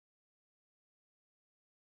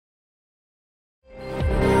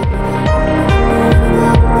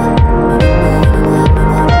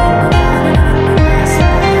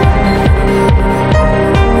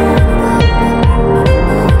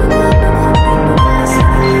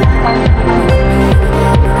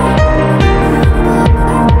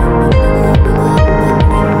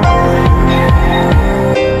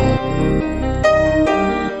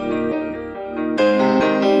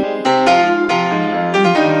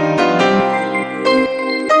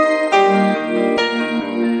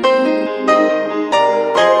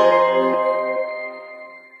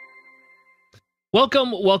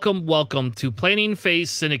Welcome to Planning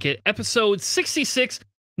Phase Syndicate, episode 66.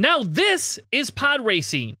 Now, this is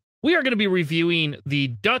Podracing. We are going to be reviewing the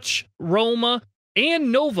Dutch, Roma,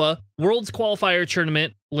 and Nova Worlds Qualifier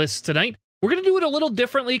Tournament lists tonight. We're going to do it a little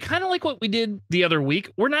differently, kind of like what we did the other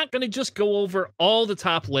week. We're not going to just go over all the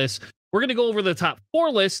top lists. We're going to go over the top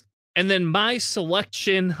 4 lists, and then my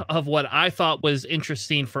selection of what I thought was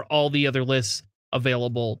interesting for all the other lists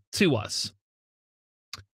available to us.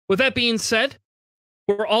 With that being said,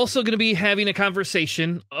 we're also going to be having a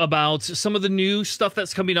conversation about some of the new stuff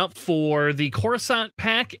that's coming up for the Courasent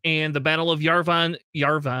pack and the Battle of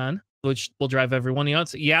Yavin, which will drive everyone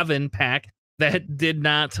nuts. Yavin pack that did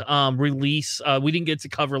not release. We didn't get to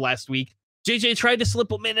cover last week. JJ tried to slip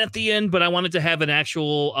them in at the end, but I wanted to have an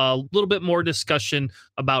actual little bit more discussion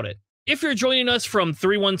about it. If you're joining us from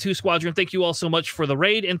 312 Squadron, thank you all so much for the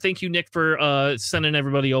raid, and thank you, Nick, for sending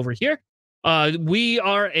everybody over here. We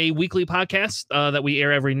are a weekly podcast that we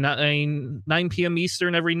air every 9 p.m.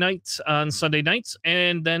 Eastern every night on Sunday nights.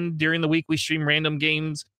 And then during the week, we stream random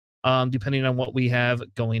games depending on what we have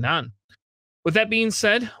going on. With that being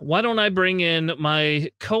said, why don't I bring in my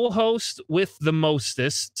co-host with the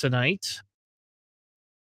mostest tonight?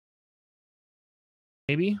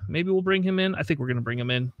 Maybe we'll bring him in. I think we're going to bring him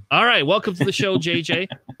in. All right. Welcome to the show, JJ.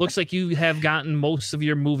 Looks like you have gotten most of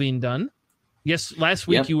your moving done. Yes, last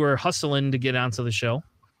week you were hustling to get onto the show.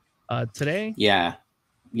 Today? Yeah,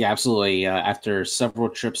 absolutely. After several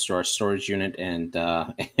trips to our storage unit, and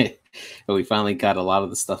we finally got a lot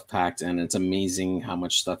of the stuff packed, and it's amazing how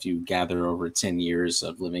much stuff you gather over 10 years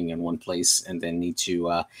of living in one place and then need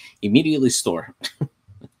to immediately store.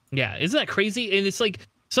 Yeah, isn't that crazy? And it's like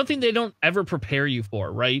something they don't ever prepare you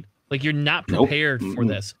for, right? Like you're not prepared for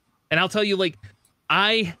this. And I'll tell you, like,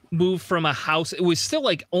 I moved from a house. It was still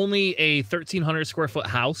like only a 1,300 square foot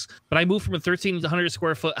house, but I moved from a 1,300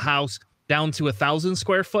 square foot house down to a 1,000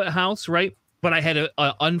 square foot house, right? But I had an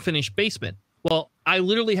unfinished basement. Well, I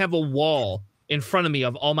literally have a wall in front of me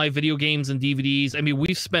of all my video games and DVDs. I mean,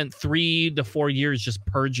 we've spent 3 to 4 years just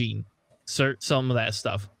purging some of that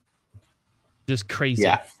stuff. Just crazy.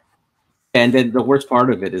 Yeah. And then the worst part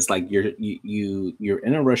of it is like you're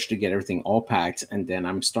in a rush to get everything all packed, and then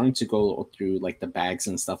I'm starting to go through like the bags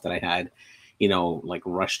and stuff that I had, like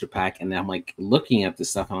rush to pack, and then I'm like looking at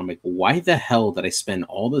this stuff and I'm like, why the hell did I spend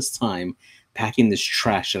all this time packing this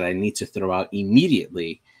trash that I need to throw out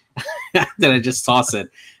immediately? Then I just toss it,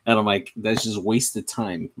 and I'm like, that's just wasted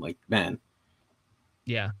time. Like, man.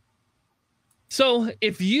 Yeah. So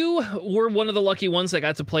if you were one of the lucky ones that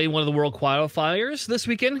got to play one of the world qualifiers this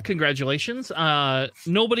weekend, congratulations.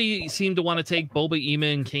 Nobody seemed to want to take Boba, Ema,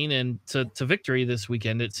 and Kanan to victory this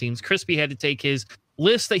weekend, it seems. Crispy had to take his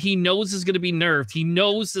list that he knows is going to be nerfed. He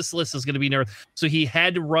knows this list is going to be nerfed, so he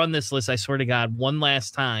had to run this list, I swear to God, one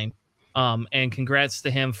last time. And congrats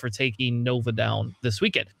to him for taking Nova down this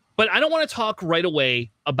weekend. But I don't want to talk right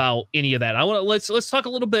away about any of that. Let's talk a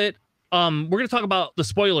little bit. We're going to talk about the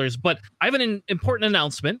spoilers, but I have an important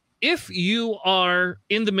announcement. If you are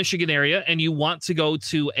in the Michigan area and you want to go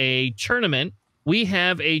to a tournament, we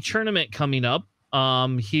have a tournament coming up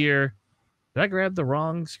here. Did I grab the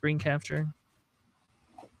wrong screen capture?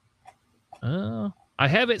 I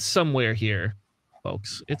have it somewhere here,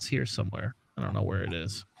 folks. It's here somewhere. I don't know where it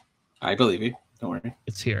is. I believe you. Don't worry.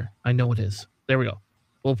 It's here. I know it is. There we go.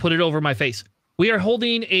 We'll put it over my face. We are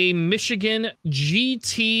holding a Michigan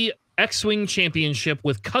GT X-Wing Championship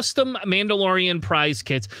with custom Mandalorian prize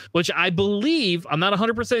kits, which I believe, I'm not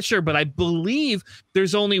 100% sure, but I believe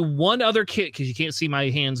there's only one other kit, because you can't see my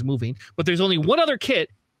hands moving, but there's only one other kit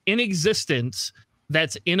in existence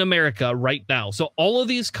that's in America right now. So all of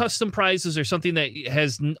these custom prizes are something that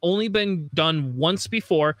has only been done once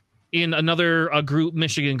before in another group,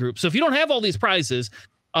 Michigan group. So if you don't have all these prizes,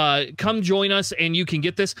 come join us and you can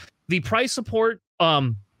get this. The prize support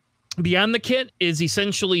beyond the kit is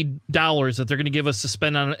essentially dollars that they're going to give us to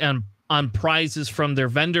spend on prizes from their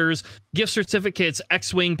vendors, gift certificates,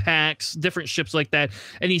 X-Wing packs, different ships like that.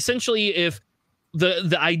 And essentially, if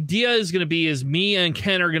the idea is going to be is me and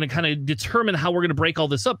Ken are going to kind of determine how we're going to break all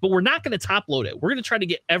this up, but we're not going to top load it. We're going to try to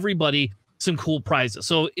get everybody some cool prizes.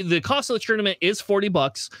 So the cost of the tournament is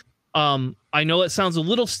 $40. I know it sounds a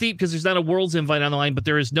little steep because there's not a Worlds invite on the line, but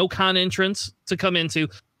there is no con entrance to come into.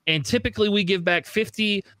 And typically we give back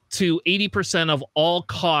 50 to 80% of all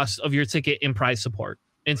costs of your ticket in prize support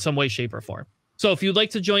in some way, shape, or form. So if you'd like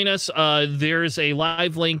to join us, there's a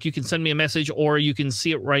live link. You can send me a message or you can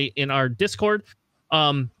see it right in our Discord.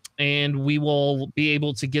 And we will be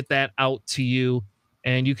able to get that out to you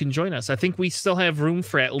and you can join us. I think we still have room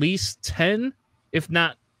for at least 10, if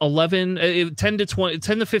not 11, 10 to 20,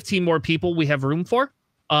 10 to 15 more people we have room for.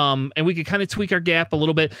 And we could kind of tweak our gap a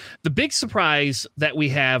little bit. The big surprise that we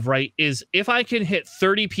have, right, is if I can hit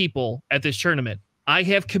 30 people at this tournament, I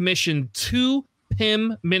have commissioned 2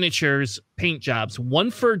 PIM miniatures paint jobs.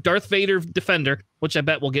 One for Darth Vader Defender, which I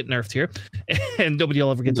bet will get nerfed here, and nobody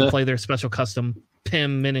will ever get to play their special custom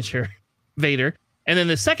PIM miniature Vader. And then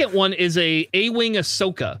the second one is a A-Wing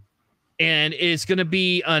Ahsoka, and it's going to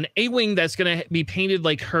be an A-Wing that's going to be painted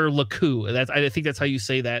like her Laku. I think that's how you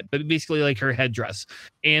say that, but basically like her headdress.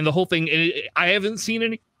 And the whole thing, I haven't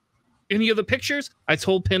seen any of the pictures. I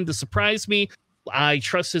told Pim to surprise me. I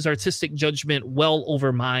trust his artistic judgment well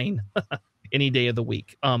over mine. Any day of the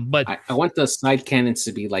week. But I want the side cannons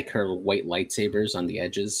to be like her white lightsabers on the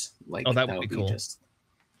edges. Like, oh, that would be cool.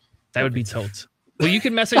 That would be totes. Well, you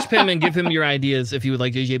can message Pim and give him your ideas if you would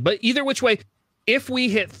like, JJ. But either which way, if we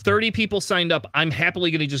hit 30 people signed up, I'm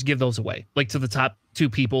happily going to just give those away, like to the top 2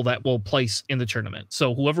 people that will place in the tournament.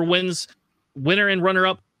 So whoever wins, winner and runner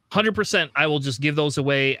up, 100%, I will just give those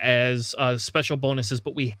away as special bonuses.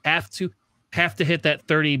 But we have to hit that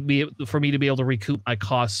 30 for me to be able to recoup my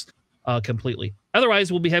costs completely.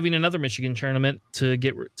 Otherwise, we'll be having another Michigan tournament to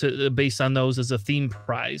get based on those as a theme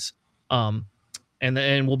prize. And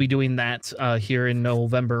then we'll be doing that here in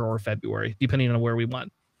November or February, depending on where we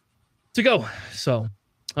want to go. So,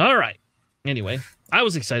 all right. Anyway, I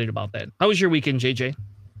was excited about that. How was your weekend, JJ?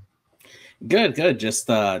 Good. Just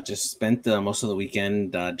spent most of the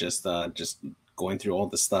weekend just going through all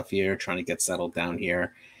the stuff here, trying to get settled down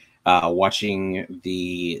here. Watching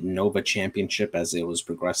the Nova Championship as it was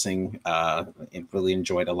progressing. And really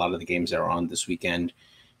enjoyed a lot of the games that are on this weekend.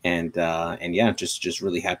 And yeah, just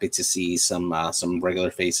really happy to see some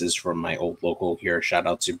regular faces from my old local here. Shout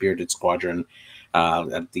out to Bearded Squadron.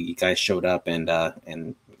 The guys showed up and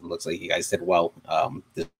it looks like you guys did well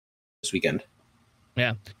this weekend.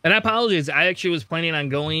 Yeah, and I apologize. I actually was planning on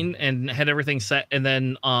going and had everything set, and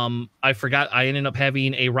then I forgot. I ended up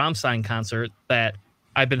having a Rammstein concert that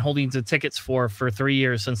I've been holding the tickets for 3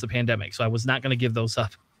 years since the pandemic, so I was not going to give those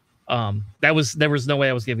up. There was no way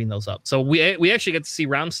I was giving those up. So we actually got to see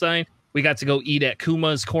Rammstein. We got to go eat at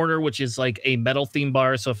Kuma's Corner, which is like a metal theme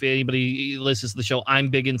bar. So if anybody listens to the show, I'm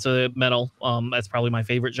big into metal. That's probably my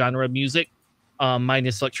favorite genre of music. Mine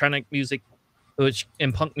is electronic music,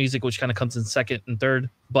 and punk music, which kind of comes in second and third.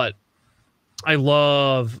 But I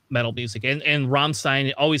love metal music, and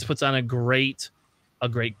Rammstein always puts on a great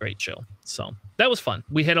show. So that was fun.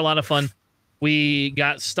 We had a lot of fun. We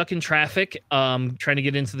got stuck in traffic trying to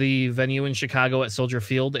get into the venue in Chicago at Soldier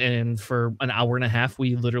Field, and for an hour and a half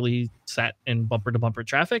we literally sat in bumper to bumper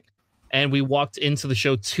traffic, and we walked into the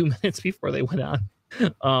show 2 minutes before they went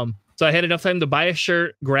on. So I had enough time to buy a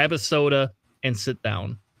shirt, grab a soda, and sit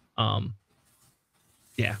down.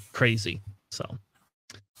 Yeah, crazy. So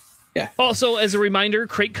yeah. Also, as a reminder,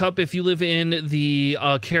 Crate Cup, if you live in the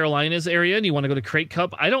Carolinas area and you want to go to Crate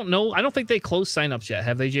Cup, I don't know. I don't think they closed signups yet.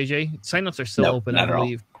 Have they, JJ? Signups are still open, I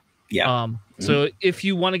believe. Yeah. So if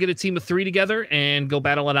you want to get a team of 3 together and go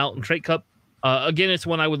battle it out in Crate Cup, again, it's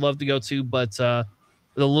one I would love to go to, but a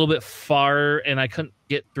little bit far, and I couldn't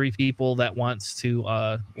get 3 people that wanted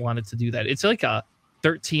to do that. It's like a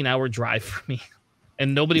 13-hour drive for me,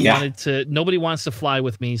 and nobody wants to fly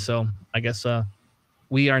with me. So I guess I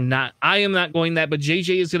am not going that, but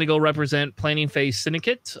JJ is going to go represent Planning Phase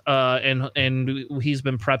Syndicate, and he's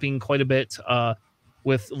been prepping quite a bit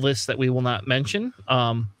with lists that we will not mention,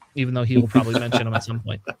 even though he will probably mention them at some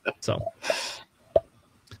point. So,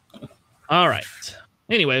 all right.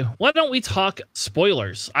 Anyway, why don't we talk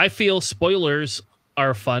spoilers? I feel spoilers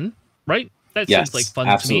are fun, right? That seems like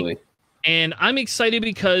fun to me. And I'm excited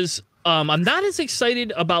because I'm not as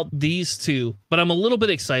excited about these 2, but I'm a little bit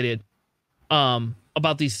excited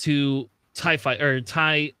about these 2 TIE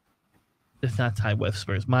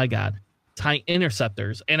Whispers, my God, TIE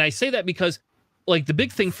Interceptors. And I say that because, like, the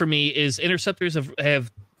big thing for me is Interceptors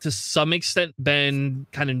have to some extent been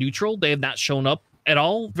kind of neutral. They have not shown up at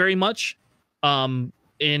all very much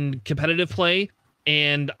in competitive play.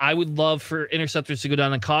 And I would love for Interceptors to go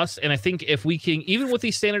down in cost. And I think if we can, even with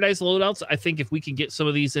these standardized loadouts, I think if we can get some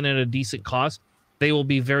of these in at a decent cost, they will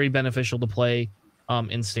be very beneficial to play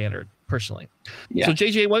in standard, personally. Yeah. So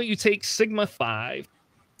JJ, why don't you take Sigma 5?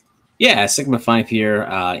 Yeah, Sigma 5 here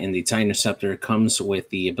in the TIE Interceptor comes with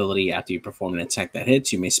the ability, after you perform an attack that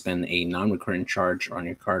hits, you may spend a non-recurring charge on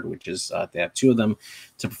your card, which is they have 2 of them,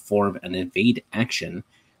 to perform an evade action.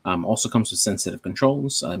 Also comes with sensitive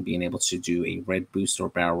controls, being able to do a red boost or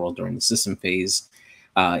barrel roll during the system phase.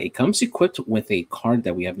 It comes equipped with a card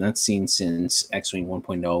that we have not seen since X-Wing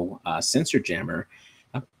 1.0, Sensor Jammer.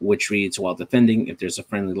 which reads, while defending, if there's a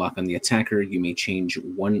friendly lock on the attacker, you may change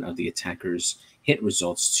one of the attacker's hit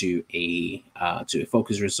results to a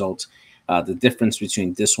focus result. The difference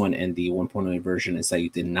between this one and the 1.0 version is that you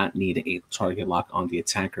did not need a target lock on the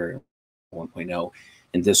attacker 1.0,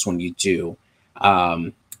 and this one you do.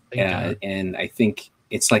 And I think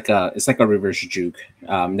it's like a reverse juke.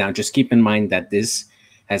 Now, just keep in mind that this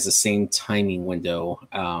has the same timing window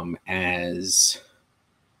as.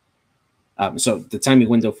 So the timing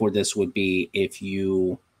window for this would be if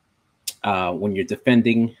you, when you're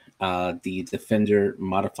defending, the defender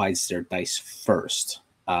modifies their dice first.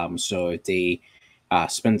 So if they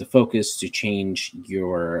spend the focus to change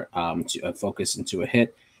your focus into a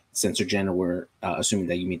hit, sensor gen, we're assuming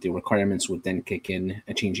that you meet the requirements, would then kick in,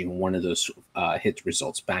 changing one of those hit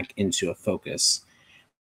results back into a focus.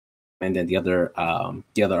 And then the other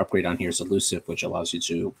upgrade on here is elusive, which allows you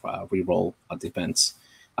to reroll a defense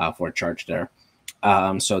for a charge there.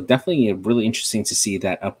 So definitely really interesting to see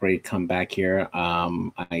that upgrade come back here.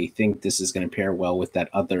 I think this is going to pair well with that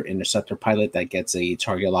other interceptor pilot that gets a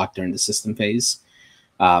target lock during the system phase.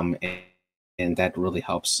 And that really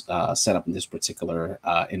helps set up this particular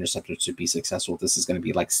interceptor to be successful. This is going to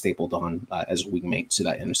be like stapled on as a wingmate to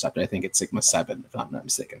that interceptor. I think it's Sigma 7, if I'm not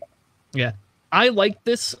mistaken. Yeah. I like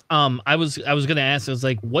this. I was going to ask, I was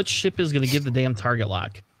like, what ship is going to give the damn target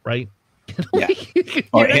lock, right? Yeah.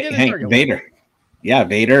 Or Vader. Lock. Yeah,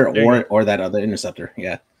 Vader or that other interceptor.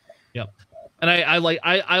 Yeah. Yep. And I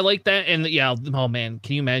like that. And yeah, oh man,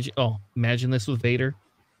 can you imagine? Oh, imagine this with Vader.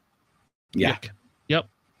 Yeah. Yep.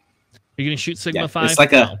 You're gonna shoot Sigma 5.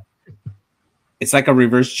 It's like a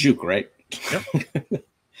reverse juke, right? Yep.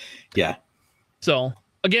 Yeah. So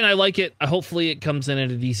again, I like it. Hopefully it comes in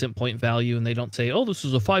at a decent point value and they don't say, oh, this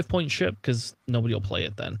is a 5-point ship, because nobody will play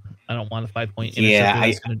it then. I don't want a 5-point interceptor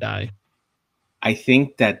that's gonna die. I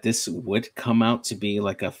think that this would come out to be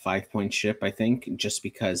like a 5-point ship, I think, just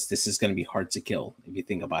because this is going to be hard to kill, if you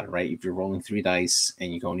think about it, right? If you're rolling 3 dice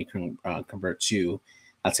and you can only convert 2,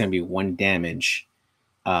 that's going to be 1 damage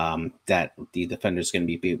that the defender is going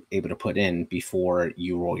to be able to put in before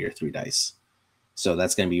you roll your 3 dice. So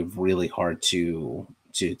that's going to be really hard to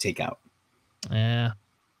take out. Yeah,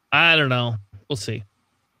 I don't know. We'll see.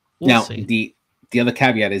 Now, the other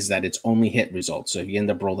caveat is that it's only hit results. So if you end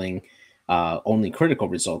up rolling only critical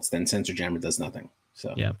results, then Sensor Jammer does nothing.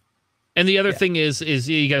 So yeah. And the other thing is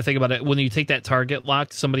you got to think about it. When you take that target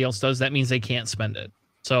lock, somebody else does, that means they can't spend it.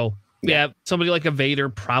 So yeah, somebody like a Vader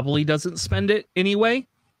probably doesn't spend it anyway.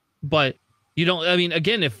 But you don't, I mean,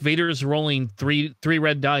 again, if Vader is rolling three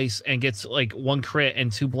red dice and gets like 1 crit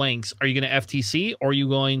and 2 blanks, are you going to FTC or are you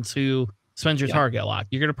going to spend your target lock?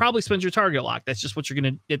 You're going to probably spend your target lock. That's just what you're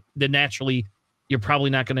going to, naturally, you're probably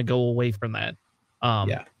not going to go away from that.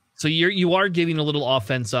 So you are giving a little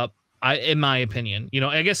offense up, in my opinion. You know,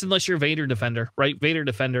 I guess unless you're Vader Defender, right? Vader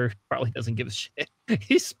Defender probably doesn't give a shit.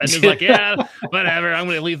 He's like, yeah, whatever. I'm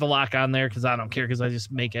going to leave the lock on there because I don't care, because I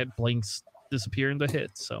just make it blanks disappear into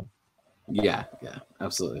hits. So yeah,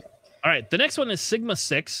 absolutely. All right, the next one is Sigma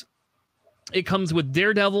 6. It comes with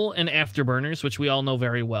Daredevil and Afterburners, which we all know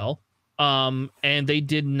very well. And they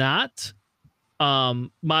did not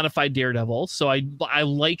modified Daredevil, so I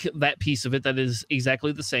like that piece of it. That is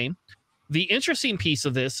exactly the same. The interesting piece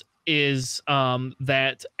of this is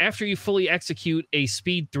that after you fully execute a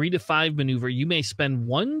speed 3 to 5 maneuver, you may spend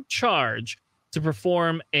 1 charge to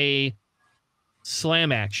perform a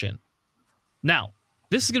slam action. Now,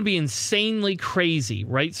 this is going to be insanely crazy,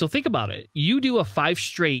 right? So think about it. You do a 5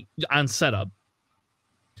 straight on setup.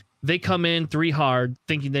 They come in 3 hard,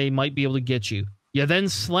 thinking they might be able to get you. You then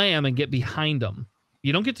slam and get behind them.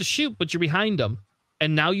 You don't get to shoot, but you're behind them.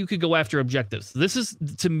 And now you could go after objectives. This is,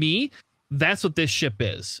 to me, that's what this ship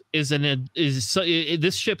is.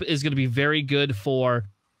 This ship is going to be very good for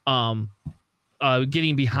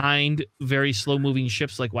getting behind very slow-moving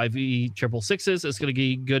ships like YV 666s. It's going to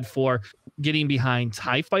be good for getting behind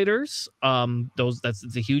TIE fighters.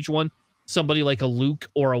 That's a huge one. Somebody like a Luke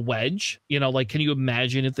or a Wedge. You know, like, can you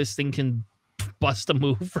imagine if this thing can bust a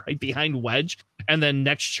move right behind Wedge, and then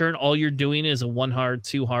next turn all you're doing is a 1 hard,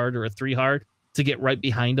 2 hard, or a 3 hard to get right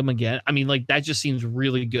behind them again? I mean, like, that just seems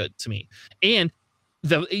really good to me. And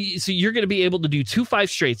so you're going to be able to do 2 5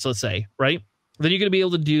 straights, let's say, right? Then you're going to be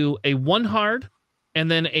able to do a 1 hard and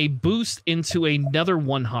then a boost into another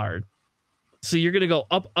 1 hard. So you're going to go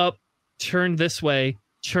up, turn this way,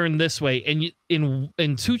 and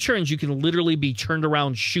in 2 turns you can literally be turned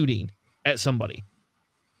around shooting at somebody.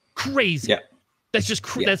 Crazy. Yeah. That's just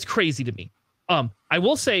that's crazy to me. I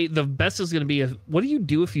will say the best is going to be what do you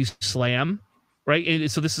do if you slam, right?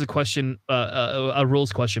 And so this is a question, a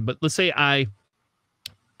rules question. But let's say I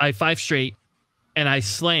 5 straight, and I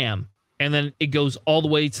slam, and then it goes all the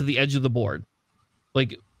way to the edge of the board,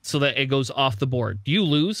 like so that it goes off the board. Do you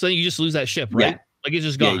lose? Then you just lose that ship, right? Yeah. Like it's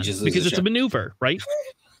just Yeah, gone you just lose because the it's a ship. maneuver, right?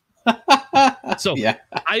 So Yeah.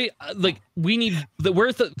 I like we need the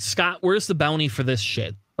where's the bounty for this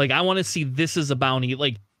shit? Like I want to see this as a bounty.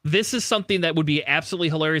 Like this is something that would be absolutely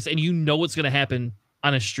hilarious, and you know what's gonna happen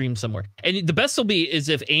on a stream somewhere. And the best will be is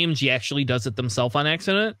if AMG actually does it themselves on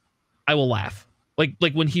accident. I will laugh. Like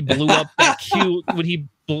when he blew up that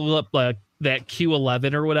that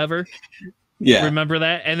Q11 or whatever. Yeah. Remember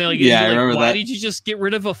that? And then like, yeah, I like, remember why that. did you just get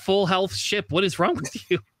rid of a full health ship? What is wrong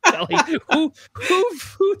with you? Like, who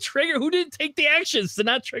who didn't take the actions to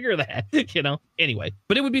not trigger that? You know? Anyway,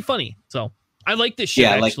 but it would be funny. So I like this ship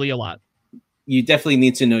actually a lot. You definitely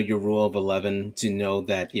need to know your rule of 11 to know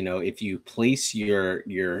that, you know, if you place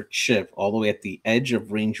your ship all the way at the edge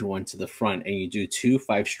of range 1 to the front and you do 2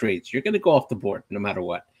 5 straights, you're going to go off the board no matter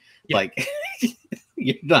what. Yeah. Like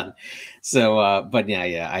you're done. So, but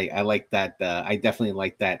yeah, I like that. I definitely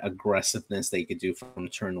like that aggressiveness that you could do from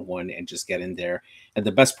turn 1 and just get in there. And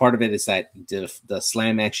the best part of it is that the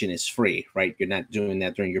slam action is free, right? You're not doing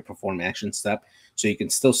that during your perform action step. So you can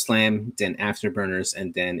still slam, then afterburners,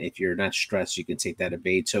 and then if you're not stressed, you can take that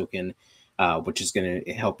evade token, which is going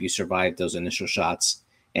to help you survive those initial shots.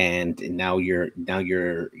 And now your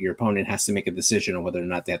opponent has to make a decision on whether or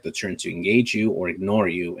not they have the turn to engage you or ignore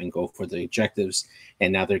you and go for the objectives.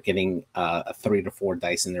 And now they're getting a 3 to 4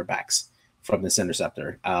 dice in their backs from this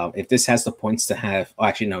interceptor. If this has the points to have, oh,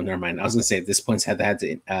 actually no, never mind. I was going to say if this points had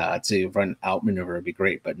to run outmaneuver, it'd be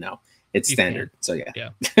great, but no. It's standard, so yeah.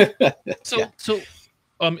 So,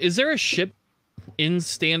 is there a ship in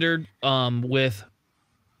standard with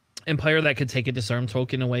Empire that could take a disarm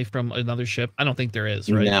token away from another ship? I don't think there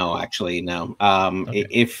is, right? No, actually, no. Okay.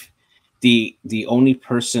 If the only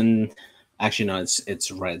person, actually no,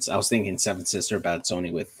 it's reds. I was thinking Seven Sister, but it's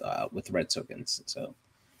only with red tokens. So,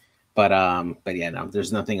 but yeah, no,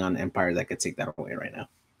 there's nothing on Empire that could take that away right now.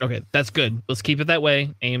 Okay, that's good. Let's keep it that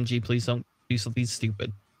way. AMG, please don't do something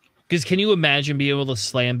stupid. Because can you imagine being able to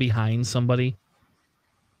slam behind somebody?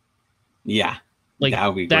 Yeah. Like, that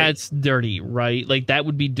would be that's dirty, right? Like, that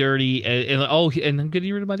would be dirty. And I'm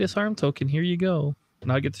getting rid of my disarm token. Here you go.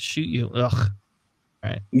 Now I get to shoot you. Ugh.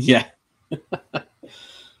 All right. Yeah.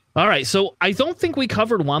 All right. So I don't think we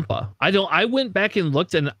covered Wampa. I went back and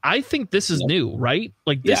looked, and I think this is new, right?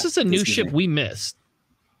 Like, this is a new ship we missed.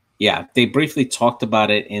 Yeah, they briefly talked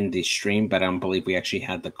about it in the stream, but I don't believe we actually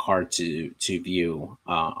had the card to view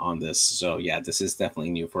on this. So yeah, this is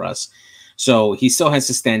definitely new for us. So he still has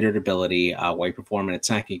the standard ability. While you perform an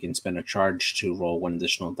attack, you can spend a charge to roll 1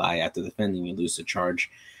 additional die. After defending, you lose the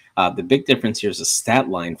charge. The big difference here is a stat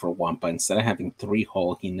line for Wampa. Instead of having 3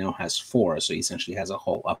 hull, he now has 4. So he essentially has a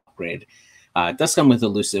hull upgrade. It does come with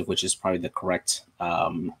elusive, which is probably the correct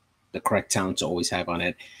talent to always have on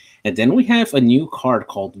it. And then we have a new card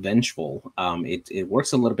called Vengeful. It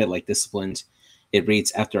works a little bit like Disciplined. It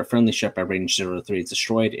reads, after a friendly ship at range 0 to 3 is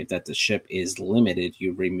destroyed, if that the ship is limited,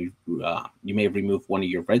 you may remove 1 of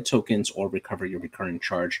your red tokens or recover your recurring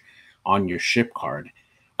charge on your ship card,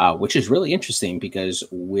 which is really interesting because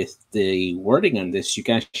with the wording on this, you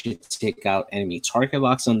can actually take out enemy target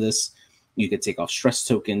locks on this. You could take off stress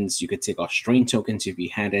tokens. You could take off strain tokens if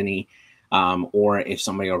you had any. Or if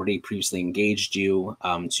somebody already previously engaged you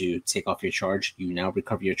to take off your charge, you now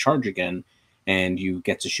recover your charge again, and you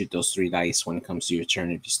get to shoot those 3 dice when it comes to your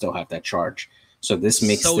turn if you still have that charge. So this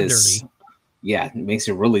makes this dirty. Yeah, it makes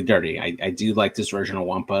it really dirty. I do like this version of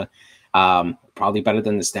Wampa. Probably better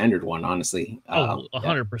than the standard one, honestly.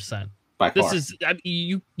 100%. Yeah, by far. This is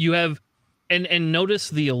you have and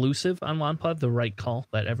notice the elusive on Wampa, the right call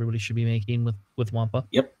that everybody should be making with Wampa.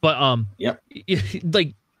 Yep. But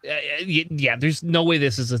like. Yeah, there's no way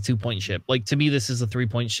this is a 2-point ship. Like, to me, this is a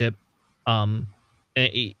 3-point ship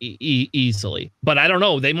easily. But I don't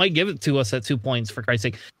know. They might give it to us at 2 points, for Christ's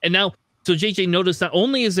sake. And now, so JJ, notice not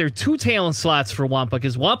only is there 2 talent slots for Wampa,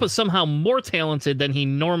 because Wampa's somehow more talented than he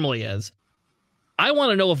normally is. I want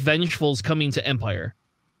to know if Vengeful's coming to Empire.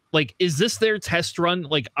 Like, is this their test run?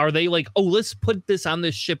 Like, are they like, oh, let's put this on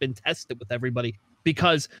this ship and test it with everybody?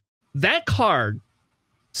 Because that card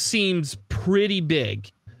seems pretty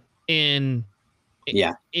big in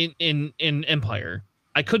Empire.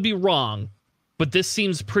 I could be wrong, but this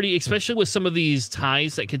seems pretty, especially with some of these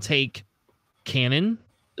ties that could take cannon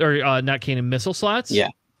or not cannon, missile slots. Yeah.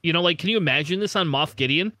 You know, like, can you imagine this on Moff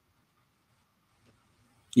Gideon?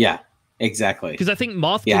 Yeah, exactly. Because I think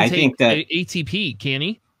Moff can take ATP, can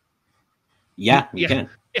he? Yeah, you can.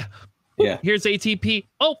 Yeah. Yeah. Here's ATP.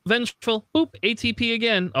 Oh, Vengeful. Oop, ATP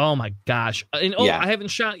again. Oh my gosh. And I haven't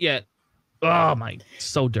shot yet. Oh my,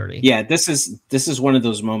 so dirty. Yeah, this is one of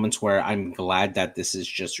those moments where I'm glad that this is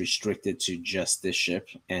just restricted to just this ship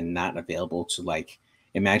and not available to, like,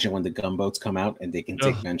 imagine when the gunboats come out and they can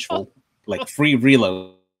take Ugh. vengeful, like free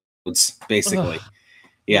reloads, basically. Ugh.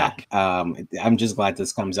 Yeah, Yuck. I'm just glad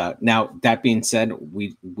this comes out. Now, that being said,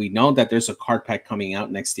 we know that there's a card pack coming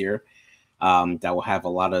out next year that will have a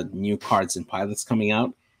lot of new cards and pilots coming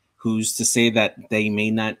out. Who's to say that they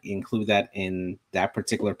may not include that in that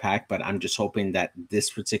particular pack? But I'm just hoping that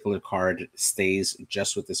this particular card stays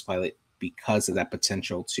just with this pilot because of that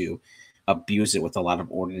potential to abuse it with a lot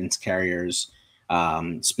of ordnance carriers,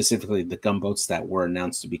 specifically the gunboats that were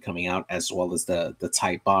announced to be coming out, as well as the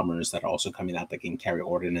TIE bombers that are also coming out that can carry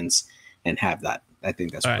ordnance and have that. I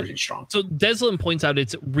think that's pretty strong. So Deslin points out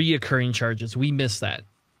it's reoccurring charges. We missed that.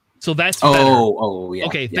 So that's better. Yeah.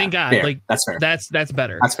 Okay, yeah, thank God. fair. Like that's fair. That's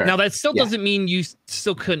better. That's fair. Now that still doesn't mean you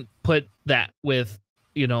still couldn't put that with,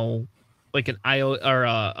 you know, like an IO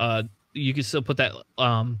or you could still put that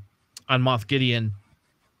on Moff Gideon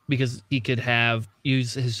because he could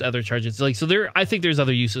use his other charges. Like, so I think there's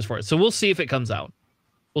other uses for it. So we'll see if it comes out.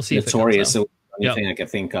 We'll see Notorious if it comes out. Is the only thing I can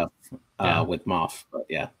think of with Moff. But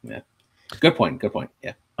yeah. Good point.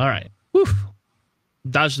 Yeah. All right. Whew.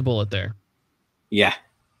 Dodged the bullet there. Yeah.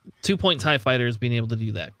 2-point TIE fighters being able to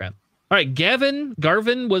do that crap. All right,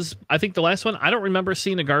 Garvin was, I think, the last one. I don't remember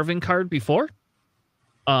seeing a Garvin card before.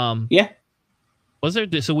 Yeah. Was there?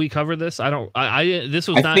 So we covered this. This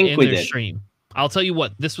was not in their stream. I'll tell you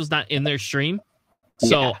what, this was not in their stream.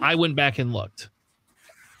 So I went back and looked.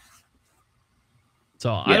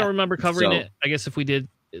 So I don't remember covering it. I guess if we did,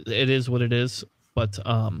 it is what it is. But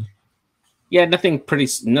yeah,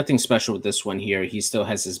 nothing special with this one here. He still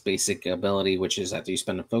has his basic ability, which is after you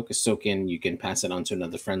spend a focus token, you can pass it on to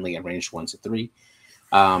another friendly at range 1 to 3.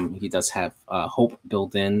 He does have Hope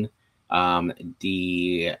built in,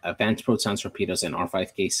 the advanced proton torpedoes and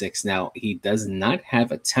R5K6. Now, he does not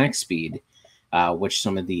have attack speed, which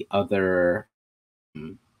some of the other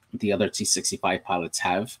T-65 pilots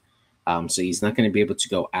have. So he's not going to be able to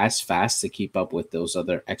go as fast to keep up with those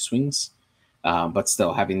other X-Wings. But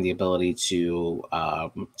still having the ability to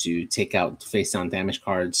take out face down damage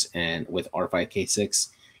cards and with R5K6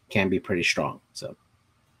 can be pretty strong. So,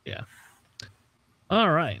 yeah.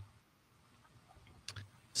 All right.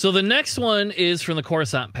 So the next one is from the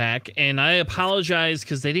Courasent pack, and I apologize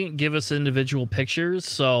because they didn't give us individual pictures.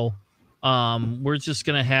 So, we're just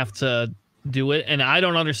gonna have to do it. And I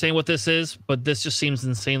don't understand what this is, but this just seems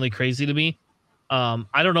insanely crazy to me.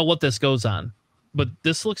 I don't know what this goes on. But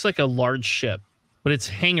this looks like a large ship, but it's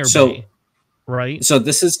hangar bay, right? So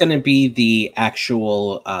this is going to be the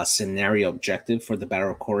actual scenario objective for the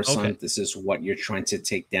Battle of Coruscant. Okay. This is what you're trying to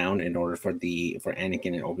take down in order for Anakin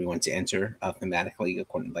and Obi-Wan to enter thematically,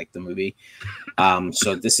 according to like the movie.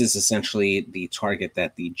 So this is essentially the target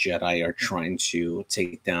that the Jedi are trying to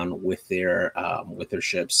take down with their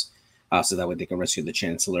ships, so that way they can rescue the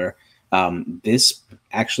Chancellor. This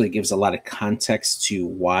actually gives a lot of context to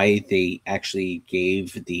why they actually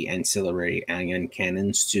gave the ancillary ion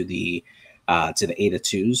cannons to the Eta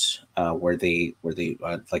 2s, where they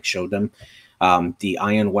like showed them. The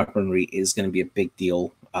ion weaponry is going to be a big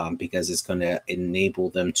deal because it's going to enable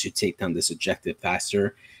them to take down this objective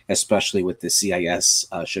faster, especially with the CIS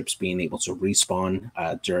ships being able to respawn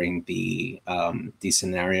during the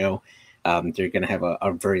scenario. They're going to have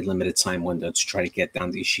a very limited time window to try to get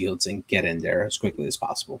down these shields and get in there as quickly as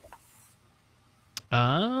possible.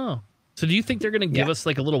 Oh, so do you think they're going to give us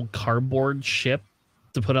like a little cardboard ship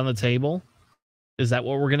to put on the table? Is that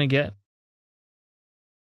what we're going to get?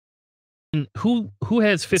 And who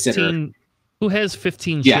has 15? Who has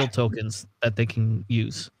 15 shield tokens that they can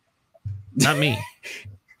use? Not me.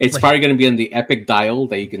 It's probably going to be on the epic dial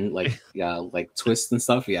that you can like twist and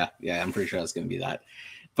stuff. Yeah, I'm pretty sure it's going to be that.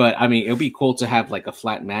 But I mean, it would be cool to have like a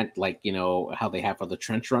flat mat, like, you know, how they have for the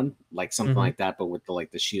trench run, like something like that, but with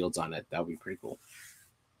the shields on it. That would be pretty cool.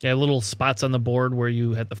 Yeah, little spots on the board where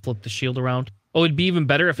you had to flip the shield around. Oh, it'd be even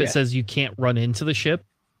better if it says you can't run into the ship.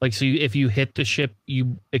 Like, so if you hit the ship,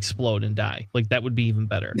 you explode and die. Like, that would be even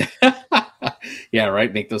better. Yeah,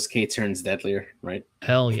 right. Make those K turns deadlier, right?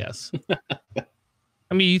 Hell yes.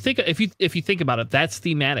 I mean, you think if you think about it, that's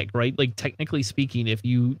thematic, right? Like, technically speaking, if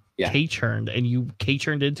you K-turned and you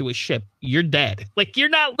K-turned into a ship, you're dead. Like, you're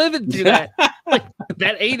not living through that. Like,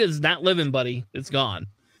 that Ada's not living, buddy. It's gone.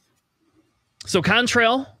 So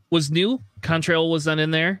Contrail was new. Contrail was not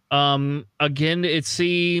in there. Again, it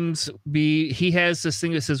seems he has this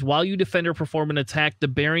thing that says while you defend or perform an attack, the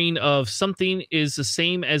bearing of something is the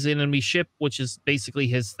same as an enemy ship, which is basically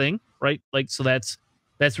his thing, right? Like, so that's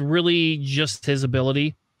really just his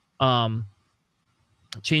ability.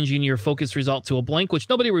 changing your focus result to a blank, which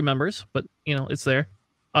nobody remembers, but you know, it's there.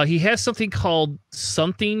 He has something called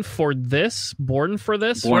something for this, born for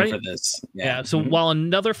this, Born right? for this. Yeah. So while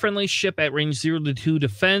another friendly ship at range 0 to 2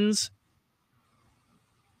 defends,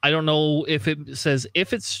 I don't know if it says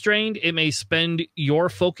if it's strained, it may spend your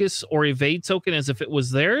focus or evade token as if it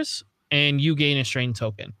was theirs, and you gain a strain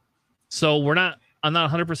token. So I'm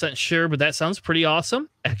not 100% sure, but that sounds pretty awesome,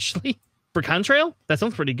 actually. For Contrail, that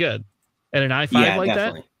sounds pretty good. At an I-5 like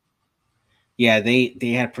definitely. That? Yeah,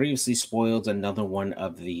 they had previously spoiled another one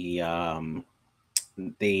of the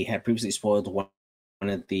they had previously spoiled one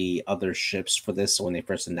of the other ships for this when they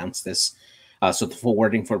first announced this. So the full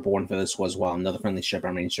wording for born for this was, while another friendly ship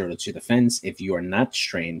at range 0 to defense, if you are not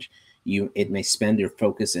strained, it may spend your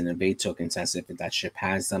focus and evade tokens as if that ship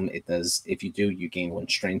has them. It does. If you do, you gain 1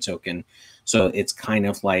 strain token. So it's kind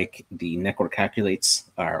of like the network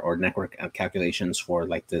calculates or network calculations for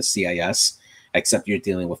like the CIS, except you're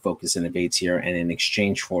dealing with focus and evades here, and in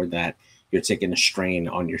exchange for that, you're taking a strain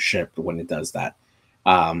on your ship when it does that.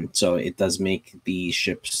 So it does make the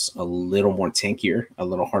ships a little more tankier, a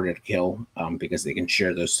little harder to kill, because they can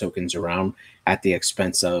share those tokens around at the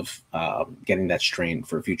expense of getting that strain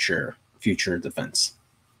for future defense.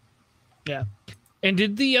 Yeah. And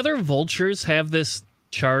did the other vultures have this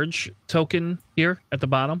charge token here at the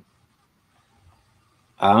bottom?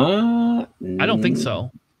 I don't think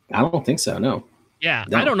so. I don't think so. No. Yeah,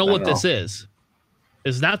 no, I don't know what this is.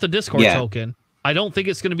 It's not the Discord token. I don't think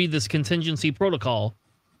it's going to be this contingency protocol.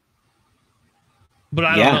 But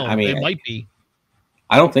I don't know. I mean, it might be.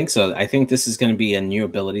 I don't think so. I think this is going to be a new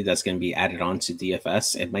ability that's going to be added on to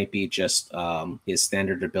DFS. It might be just his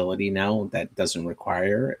standard ability now that doesn't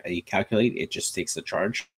require a calculate. It just takes the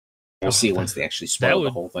charge. We'll see once they actually spoil the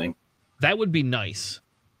whole thing. That would be nice.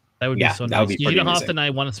 That would be so nice. You know how often I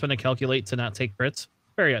want to spend a calculate to not take crits?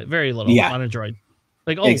 Very, very little on a droid.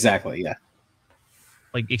 Like, exactly, yeah.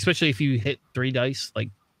 Like, especially if you hit 3 dice, like,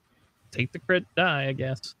 take the crit die, I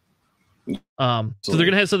guess. So they're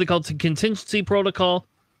going to have something called contingency protocol.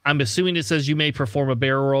 I'm assuming it says you may perform a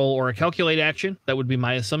barrel roll or a calculate action. That would be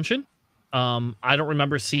my assumption. I don't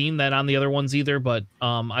remember seeing that on the other ones either, but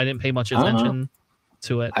I didn't pay much attention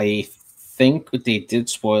to it. I think they did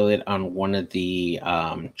spoil it on one of the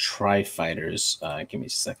tri-fighters. Give me a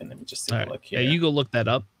second. Let me just take a look here. Yeah, you go look that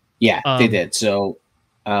up. Yeah, they did. So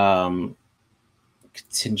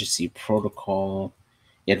contingency protocol.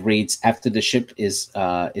 It reads, after the ship is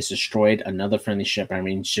destroyed, another friendly ship, I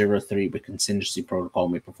mean 0-3 with contingency protocol,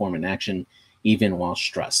 may perform an action even while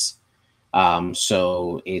stressed.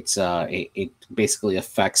 So it basically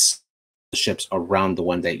affects the ships around the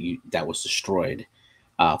one that was destroyed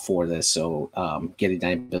for this. So getting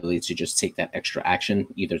that ability to just take that extra action,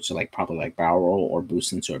 either to probably barrel roll or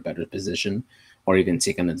boost into a better position, or even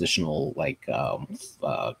take an additional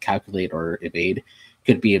calculate or evade,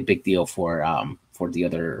 could be a big deal for the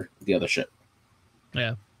other ship.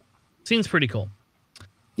 Yeah, seems pretty cool.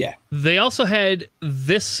 Yeah, they also had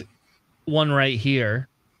this one right here,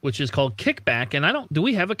 which is called kickback, and do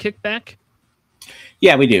we have a kickback?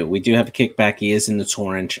 Yeah, we do. We do have a kickback. He is in the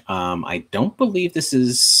torrent. I don't believe this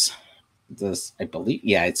is this. I believe,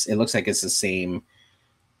 yeah, it looks like it's the same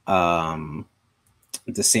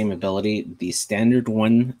ability. The standard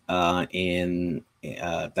one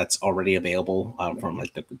that's already available from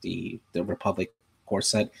the Republic core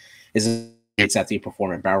set is it's after you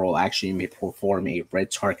perform a barrel action, you may perform a red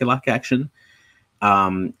target lock action.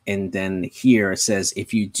 And then here it says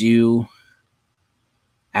if you do,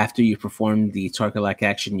 after you perform the target lock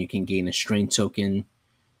action, you can gain a strain token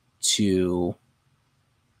to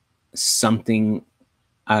something.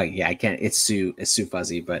 Yeah, I can't. It's too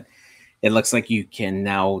fuzzy, but it looks like you can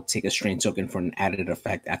now take a strain token for an added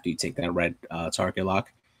effect after you take that red target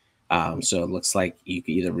lock. So it looks like you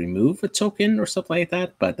can either remove a token or something like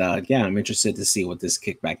that. But yeah, I'm interested to see what this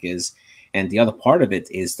kickback is. And the other part of it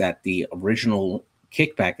is that the original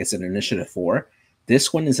kickback is an Initiative 4.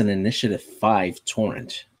 This one is an Initiative 5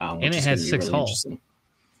 torrent. And it has 6 really hull.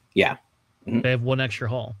 Yeah. Mm-hmm. They have 1 extra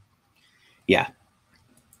hull. Yeah.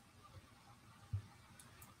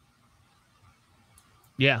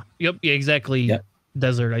 Yeah. Yep. Yeah, exactly. Yep.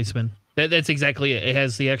 Desert Iceman. That's exactly it. It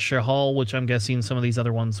has the extra hull, which I'm guessing some of these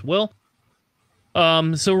other ones will.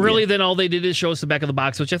 So really, then all they did is show us the back of the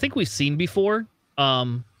box, which I think we've seen before.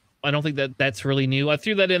 I don't think that's really new. I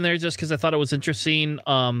threw that in there just because I thought it was interesting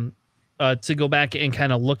to go back and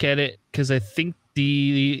kind of look at it, because I think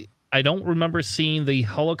I don't remember seeing the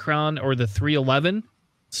Holocron or the 311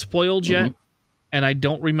 spoiled yet, and I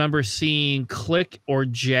don't remember seeing Click or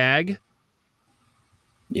Jag.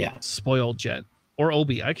 Yeah, spoiled jet or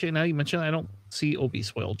Obi. Actually, now you mentioned, I don't see Obi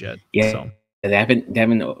spoiled jet. Yeah, so they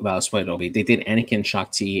haven't spoiled Obi. They did Anakin,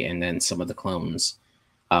 Shakti, and then some of the clones.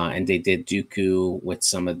 And they did Dooku with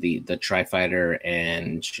some of the Tri-Fighter,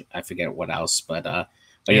 and I forget what else, but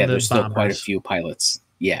yeah, there's still quite a few pilots.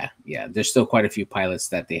 Yeah, there's still quite a few pilots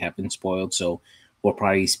that they haven't spoiled, so we'll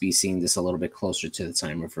probably be seeing this a little bit closer to the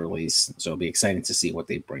time of release. So it'll be exciting to see what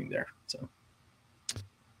they bring there. So,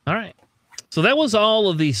 all right, so that was all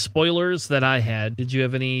of the spoilers that I had. Did you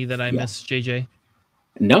have any that I missed, JJ?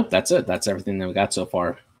 No, that's it. That's everything that we got so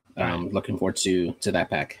far. Looking forward to that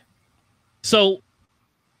pack. So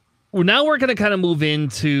now we're going to kind of move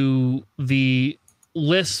into the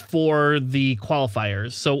list for the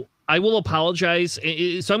qualifiers. So I will apologize.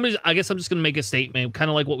 So I guess I'm just going to make a statement, kind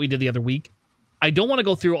of like what we did the other week. I don't want to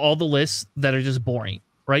go through all the lists that are just boring,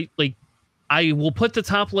 right? Like, I will put the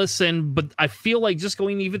top lists in, but I feel like just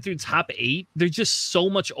going even through top 8, there's just so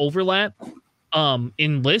much overlap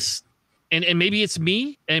in lists. And maybe it's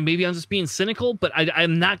me, and maybe I'm just being cynical, but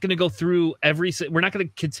I'm not going to go through we're not going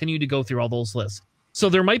to continue to go through all those lists. So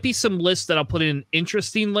there might be some lists that I'll put in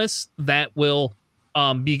interesting lists that will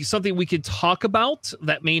be something we could talk about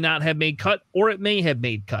that may not have made cut, or it may have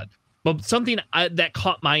made cut, but something that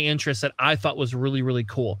caught my interest that I thought was really, really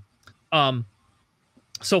cool.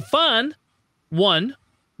 So Fawn won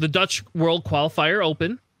the Dutch World Qualifier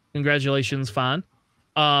Open. Congratulations, Fawn.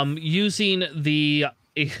 Using the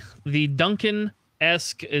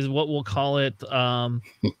Duncan-esque is what we'll call it.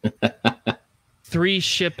 3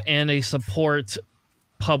 ship and a support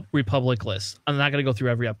Republic list. I'm not going to go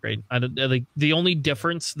through every upgrade. Like, the only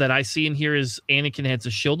difference that I see in here is Anakin has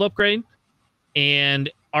a shield upgrade and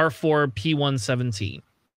R4 P117.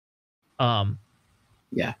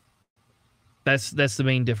 Yeah, that's the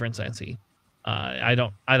main difference I see. I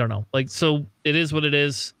don't know. Like, so it is what it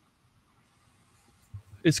is.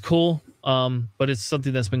 It's cool. But it's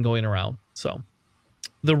something that's been going around. So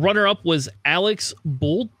the runner-up was Alex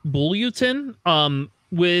Bullutin,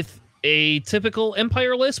 with a typical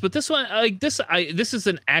Empire list, but this one, like this is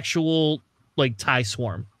an actual like TIE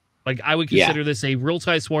swarm. Like, I would consider this a real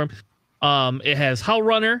TIE swarm. It has Hull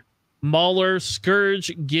Runner, Mauler,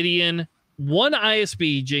 Scourge, Gideon, 1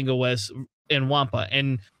 ISB, Jango West, and Wampa.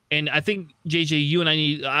 And I think, JJ, you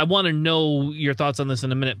and I want to know your thoughts on this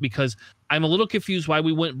in a minute, because I'm a little confused why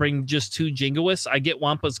we wouldn't bring just 2 Jingoists. I get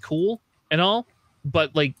Wampa's cool and all,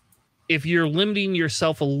 but like, if you're limiting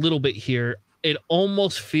yourself a little bit here, it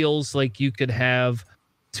almost feels like you could have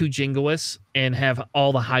 2 Jingoists and have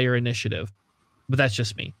all the higher initiative. But that's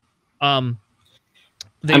just me.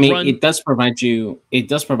 It does provide you a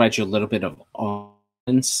little bit of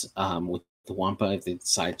offense with the Wampa if they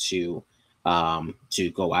decide to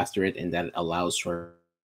go after it, and that allows for.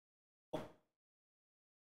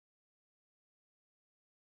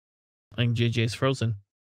 I think JJ's frozen.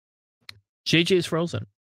 JJ's frozen.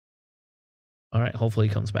 All right, hopefully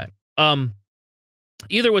he comes back.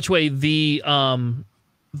 Either which way, there you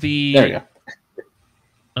go.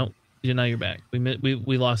 Oh, now you're back.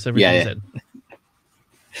 We lost everything you said.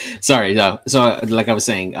 Sorry, no. So like I was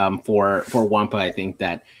saying, for Wampa, I think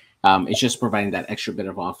that it's just providing that extra bit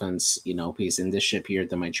of offense, because in this ship here,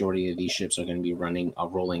 the majority of these ships are going to be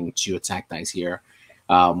rolling 2 attack dice here.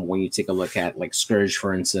 When you take a look at like Scourge,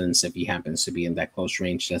 for instance, if he happens to be in that close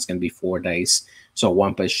range, that's going to be 4 dice. So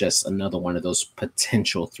Wampa is just another one of those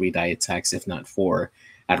potential 3-die attacks, if not 4,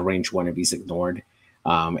 at range 1 if he's ignored.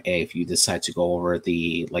 If you decide to go over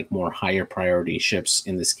the like more higher priority ships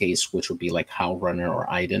in this case, which would be like Hull Runner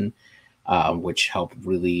or Iden, which help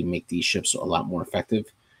really make these ships a lot more effective.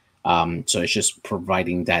 So it's just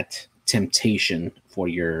providing that temptation for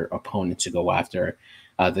your opponent to go after.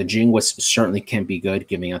 The Jingoists certainly can be good,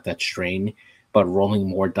 giving out that strain, but rolling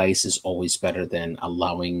more dice is always better than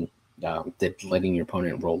letting your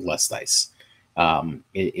opponent roll less dice.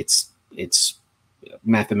 It's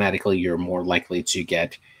mathematically you're more likely to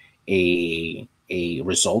get a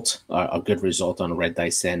result, a good result on a red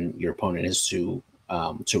dice than your opponent is to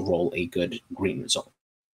roll a good green result.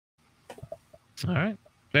 All right,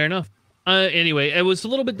 fair enough. Anyway, it was a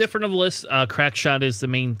little bit different of a list. Crackshot is the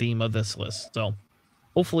main theme of this list, so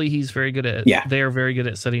hopefully he's very good at. Yeah, they're very good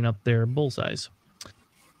at setting up their bullseyes.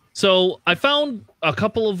 So I found a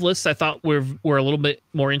couple of lists I thought were a little bit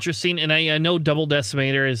more interesting, and I know Double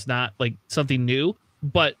Decimator is not like something new,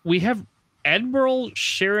 but we have Admiral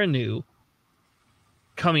Sharanu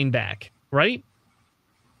coming back, right?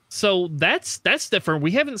 So that's different.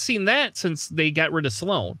 We haven't seen that since they got rid of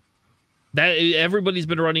Sloan. That everybody's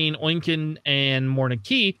been running Oinkin and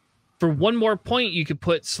Mornaki. For one more point, you could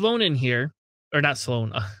put Sloan in here, or not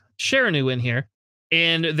Sloan, Sharanu in here.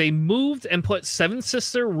 And they moved and put Seven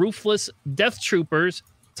Sister, Roofless, Death Troopers,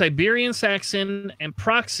 Tiberian Saxon, and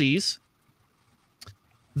Proxies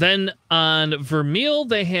Then on Vermeil,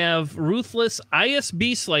 they have Ruthless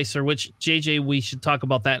ISB Slicer, which JJ, we should talk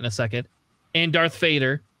about that in a second, and Darth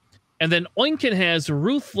Vader. And then Oinkin has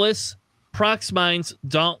Ruthless, Proxmines,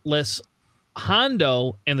 Dauntless,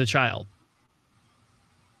 Hondo, and the Child.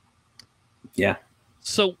 Yeah.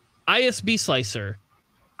 So ISB Slicer,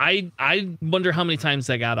 I wonder how many times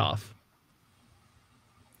that got off.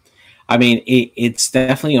 I mean, it's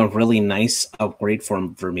definitely a really nice upgrade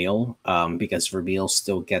from Vermeil, because Vermeil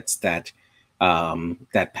still gets that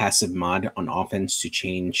that passive mod on offense to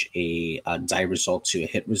change a die result to a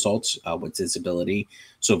hit result with its ability.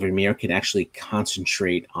 So Vermeil can actually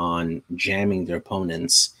concentrate on jamming their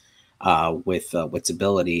opponents with its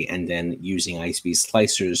ability, and then using ISB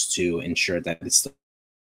slicers to ensure that it's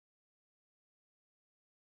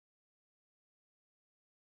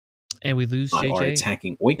and we lose JJ. Or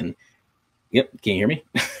attacking Oiken. Yep, can you hear me?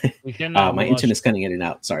 We can. My internet's cutting in and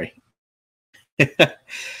out. Sorry.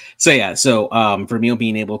 So Vermeil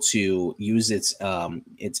being able to use its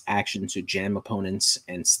action to jam opponents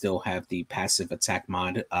and still have the passive attack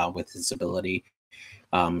mod with his ability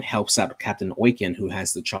helps out Captain Oiken, who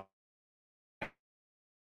has the child,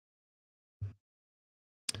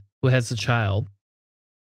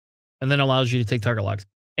 and then allows you to take target locks.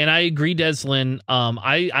 And I agree, Deslin.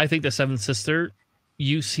 I think the Seventh Sister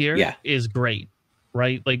use here is great,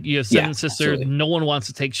 right? Like you have Seven Sister, absolutely. No one wants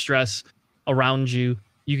to take stress around you.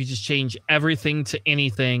 You can just change everything to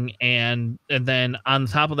anything, and then on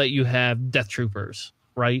top of that, you have Death Troopers,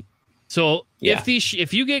 right? So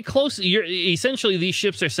if you get close, you're essentially these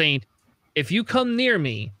ships are saying, if you come near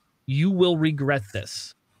me, you will regret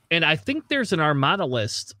this. And I think there's an Armada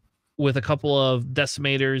list with a couple of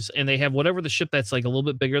Decimators, and they have whatever the ship that's like a little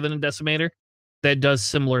bit bigger than a Decimator that does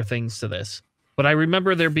similar things to this. But I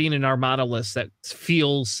remember there being an Armada list that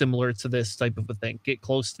feels similar to this type of a thing. Get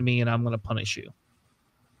close to me and I'm going to punish you.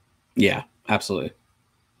 Yeah, absolutely.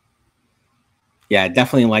 Yeah, I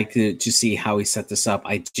definitely like to see how he set this up.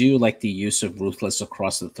 I do like the use of Ruthless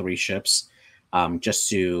across the 3 ships, just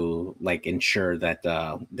to like ensure that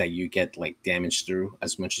that you get like damage through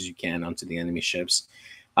as much as you can onto the enemy ships.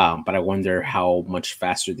 But I wonder how much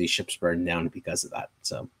faster these ships burn down because of that.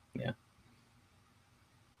 So yeah.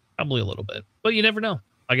 Probably a little bit, but you never know.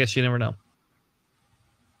 I guess you never know.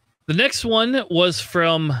 The next one was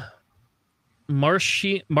from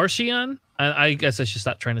Marcian. I guess I should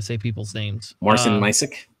stop trying to say people's names. Marcin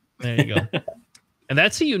Mysic. There you go. And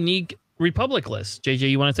that's a unique Republic list.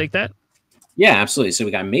 JJ, you want to take that? Yeah, absolutely. So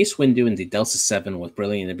we got Mace Windu in the Delta 7 with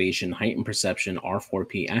Brilliant Innovation, Heightened Perception,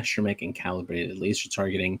 R4P, Astromech, and Calibrated Laser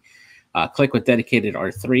Targeting. Click with Dedicated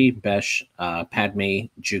R3, Besh, Padme,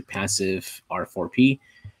 Juke Passive, R4P.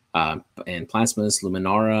 And Plasmas,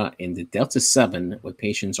 Luminara in the Delta 7 with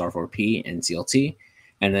Patience, R4P, and CLT.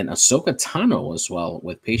 And then Ahsoka Tano as well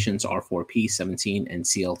with Patience, R4P, 17, and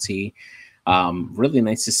CLT. Really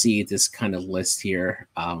nice to see this kind of list here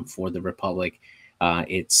for the Republic.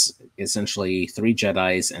 It's essentially 3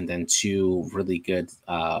 Jedis and then 2 really good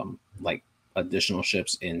like additional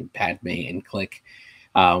ships in Padme and Click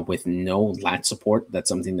with no lat support. That's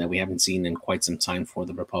something that we haven't seen in quite some time for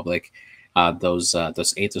the Republic. Those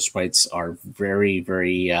Aethher sprites are very,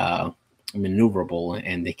 very maneuverable,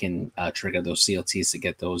 and they can trigger those CLTs to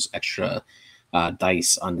get those extra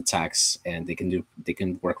dice on attacks, and they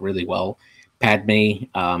can work really well. Padme,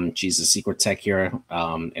 she's a secret tech here.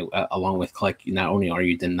 Along with Click, not only are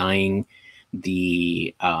you denying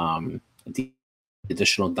the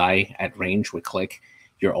additional die at range with Click,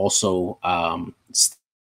 you're also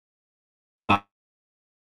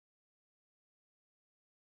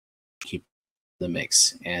keep the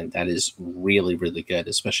mix, and that is really, really good,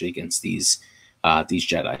 especially against these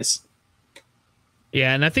Jedis.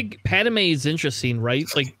 Yeah, and I think Padme is interesting, right?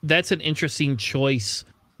 Like that's an interesting choice.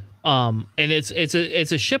 And it's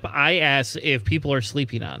a ship I asked if people are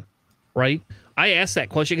sleeping on, right? I asked that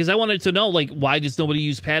question because I wanted to know, like, why does nobody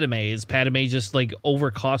use Padme? Is Padme just like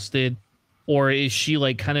overcosted, or is she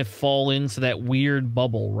like kind of fall into that weird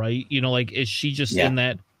bubble, right? You know, like is she just in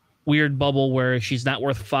that weird bubble where she's not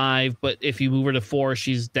worth 5, but if you move her to 4,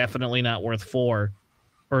 she's definitely not worth 4,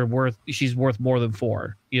 or she's worth more than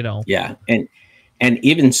 4, you know? Yeah, and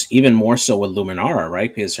even more so with Luminara,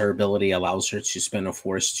 right? Because her ability allows her to spend a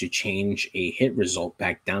force to change a hit result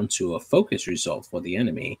back down to a focus result for the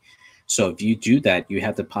enemy. So if you do that, you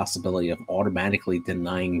have the possibility of automatically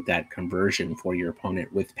denying that conversion for your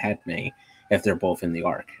opponent with Padme if they're both in the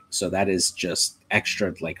arc. So that is just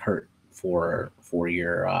extra like hurt for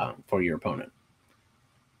your opponent.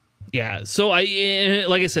 Yeah. So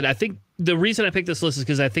like I said, I think the reason I picked this list is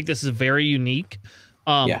because I think this is very unique.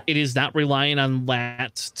 It is not relying on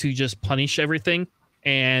lats to just punish everything.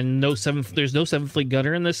 and there's no 7th Fleet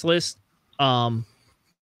gunner in this list.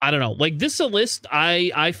 I don't know. Like, this is a list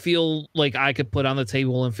I feel like I could put on the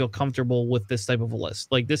table and feel comfortable with this type of a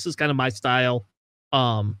list. Like, this is kind of my style,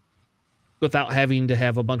 without having to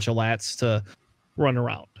have a bunch of lats to run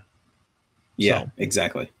around. Yeah, so,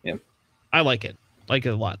 exactly. Yeah, I like it. Like it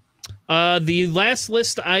a lot. The last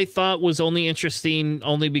list I thought was only interesting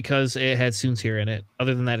only because it had Soontir in it.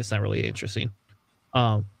 Other than that, it's not really interesting.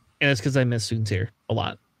 And it's because I miss Soontir a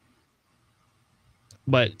lot.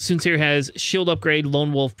 But Soontir has Shield Upgrade,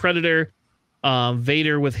 Lone Wolf Predator,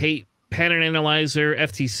 Vader with Hate, Pattern Analyzer,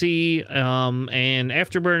 FTC, and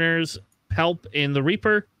Afterburners, Help in the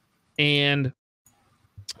Reaper, and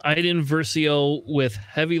Iden Versio with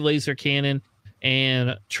Heavy Laser Cannon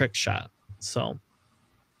and Trick Shot. So,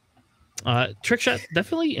 Trick Shot,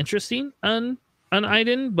 definitely interesting on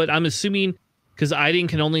Iden, but I'm assuming because Iden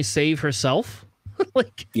can only save herself.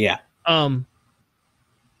 Like, yeah.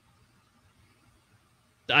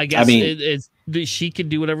 I guess she can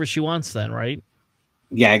do whatever she wants then, right?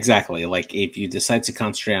 Yeah, exactly. Like, if you decide to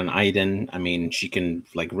concentrate on Iden, I mean, she can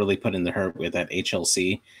like really put in the hurt with that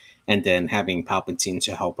HLC, and then having Palpatine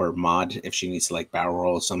to help her mod if she needs to like barrel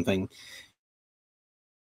roll or something.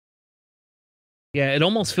 Yeah, it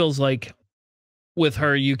almost feels like with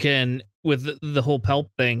her, you can, with the whole Pelp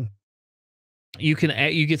thing, you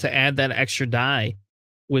get to add that extra die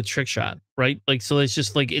with Trick Shot, right? Like, so it's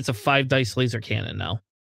just like it's a 5 dice laser cannon now.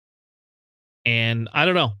 And I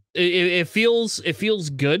don't know. It feels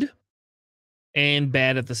good and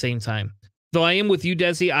bad at the same time. Though I am with you,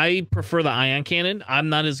 Desi. I prefer the ion cannon. I'm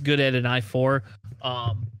not as good at an I4.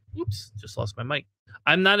 Oops, just lost my mic.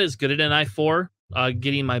 I'm not as good at an I4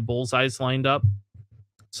 getting my bullseyes lined up.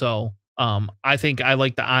 So I think I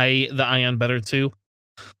like the ion better too.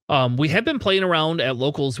 We have been playing around at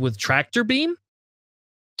locals with tractor beam.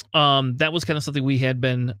 That was kind of something we had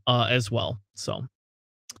been as well. So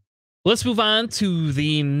let's move on to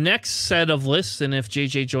the next set of lists. And if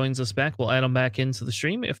JJ joins us back, we'll add him back into the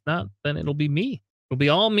stream. If not, then it'll be me. It'll be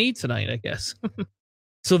all me tonight, I guess.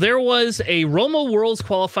 So there was a Roma Worlds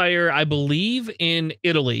qualifier, I believe, in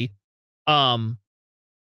Italy. That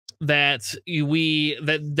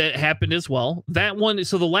happened as well. That one,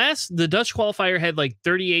 so the Dutch qualifier had like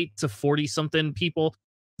 38 to 40 something people.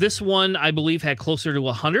 This one, I believe, had closer to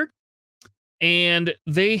 100. And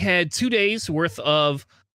they had 2 days worth of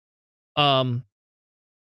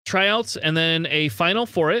tryouts and then a final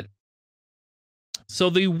for it.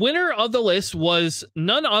 So the winner of the list was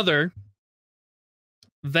none other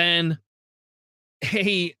than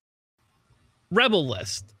a Rebel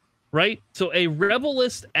list, right? So a Rebel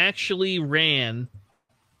list actually ran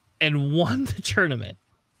and won the tournament.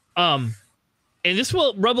 And this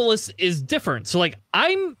Rebel list is different. So like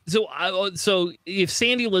so if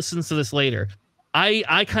Sandy listens to this later,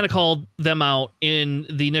 I kind of called them out in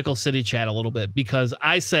the Nickel City chat a little bit because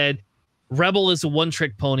I said Rebel is a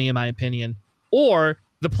one-trick pony in my opinion, or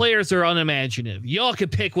the players are unimaginative. Y'all can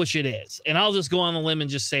pick which it is. And I'll just go on the limb and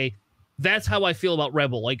just say that's how I feel about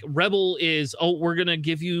Rebel. Like, Rebel is, we're going to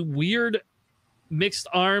give you weird mixed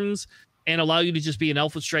arms and allow you to just be an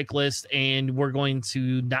Alpha Strike list, and we're going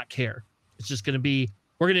to not care. It's just going to be,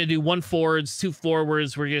 we're going to do 1 forwards, 2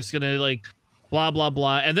 forwards. We're just going to like blah, blah,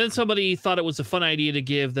 blah. And then somebody thought it was a fun idea to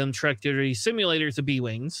give them trajectory simulators to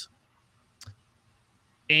B-Wings.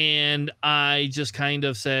 And I just kind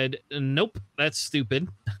of said, nope, that's stupid.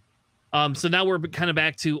 So now we're kind of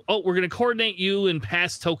back to, we're going to coordinate you and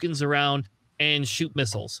pass tokens around and shoot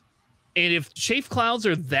missiles. And if Chafe Clouds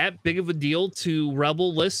are that big of a deal to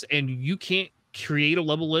Rebel lists and you can't create a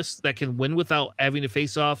Rebel list that can win without having to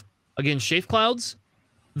face off against Chafe Clouds,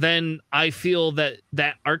 then I feel that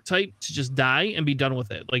archetype to just die and be done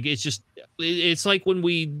with it. Like, it's like when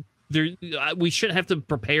we shouldn't have to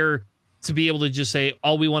prepare to be able to just say,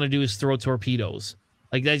 all we want to do is throw torpedoes.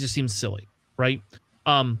 Like, that just seems silly, right?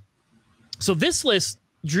 So this list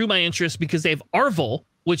drew my interest because they have Arvel,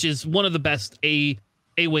 which is one of the best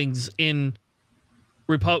A-Wings in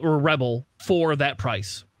Rebel for that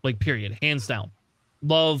price. Like, period. Hands down.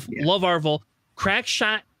 Love Arvel.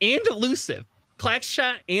 Crackshot and Elusive.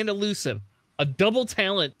 Crackshot and Elusive. A double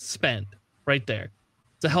talent spend right there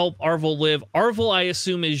to help Arvel live. Arvel, I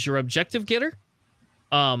assume, is your objective getter.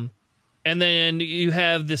 And then you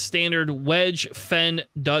have the standard Wedge, Fen,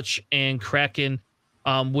 Dutch, and Kraken.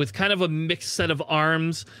 With kind of a mixed set of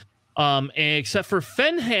arms, and except for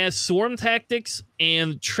Fen has Swarm Tactics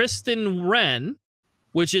and Tristan Wren,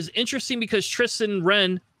 which is interesting because Tristan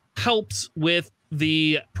Wren helps with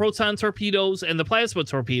the proton torpedoes and the plasma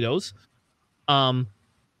torpedoes. And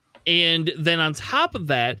then on top of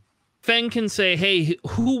that, Feng can say, hey,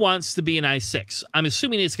 who wants to be an I6? I'm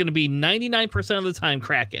assuming it's going to be 99% of the time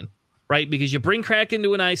Kraken, right? Because you bring Kraken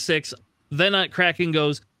to an I6, then Kraken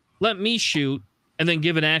goes, let me shoot, and then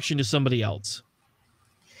give an action to somebody else.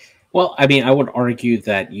 Well, I mean, I would argue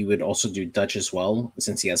that you would also do Dutch as well,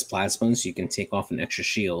 since he has plasma, so you can take off an extra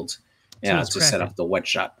shield to set up the wet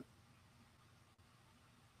shot.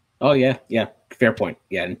 Oh, yeah, fair point.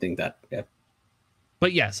 Yeah, I didn't think that. Yeah.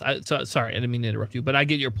 But yes, sorry, I didn't mean to interrupt you, but I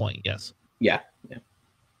get your point. Yes. Yeah.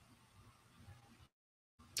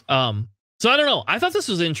 So I don't know. I thought this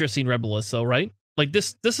was an interesting rebel list, though, right? Like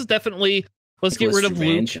this is definitely let's get rid of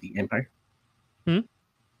Luke. The Empire. No,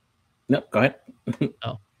 go ahead.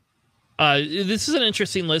 Oh. This is an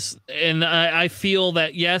interesting list, and I feel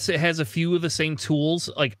that yes, it has a few of the same tools.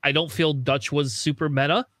 Like I don't feel Dutch was super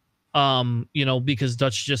meta, because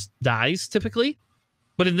Dutch just dies typically.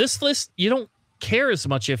 But in this list, you don't care as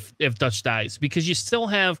much if Dutch dies because you still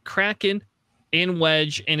have Kraken and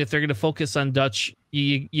Wedge, and if they're going to focus on Dutch,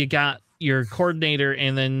 you got your coordinator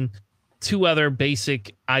and then 2 other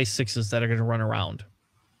basic I6s that are going to run around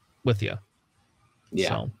with you. Yeah.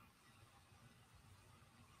 So.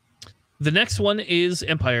 The next one is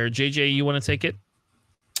Empire. JJ, you want to take it?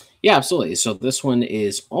 Yeah, absolutely. So this one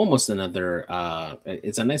is almost another,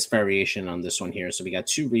 it's a nice variation on this one here. So we got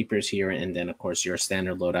 2 Reapers here, and then, of course, your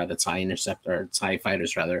standard loadout, the TIE Interceptor, or TIE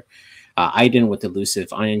Fighters, rather. Iden with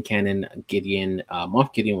elusive ion cannon, Gideon,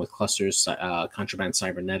 Moff Gideon with clusters, contraband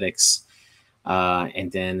cybernetics,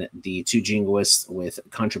 and then the 2 Jingoists with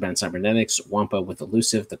contraband cybernetics, Wampa with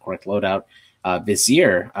elusive, the correct loadout,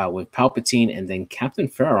 Vizier with Palpatine, and then Captain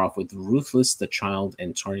Farroff with Ruthless, the Child,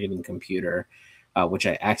 and Targeting Computer, which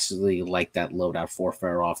I actually like that loadout for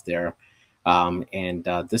Farroff there. And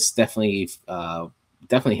this definitely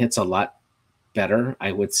hits a lot better,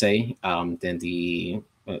 I would say, than the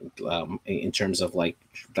in terms of like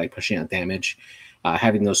pushing out damage.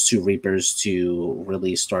 Having those 2 Reapers to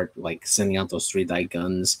really start like sending out those 3-die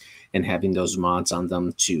guns and having those mods on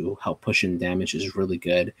them to help push in damage is really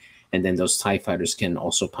good. And then those TIE Fighters can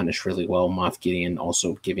also punish really well. Moff Gideon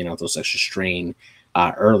also giving out those extra strain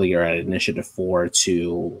earlier at Initiative 4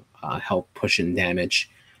 to help push in damage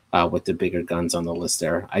with the bigger guns on the list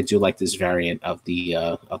there. I do like this variant of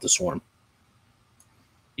the Swarm.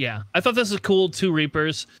 Yeah, I thought this was cool. 2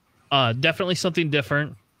 Reapers. Definitely something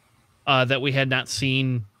different that we had not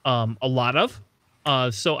seen a lot of.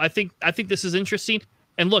 So I think this is interesting.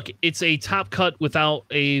 And look, it's a top cut without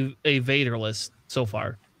a Vader list so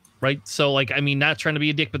far. Right. So, like, I mean, not trying to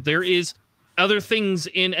be a dick, but there is other things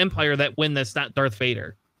in Empire that win that's not Darth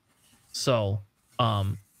Vader. So, I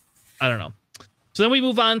don't know. So then we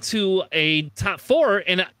move on to a top 4.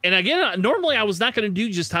 And again, normally I was not going to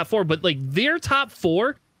do just top 4, but like their top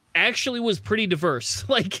 4 actually was pretty diverse.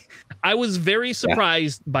 Like I was very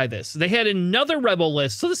surprised by this. They had another Rebel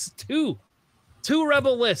list. So this is two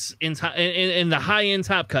Rebel lists in the high end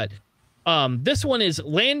top cut. This one is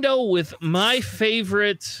Lando with my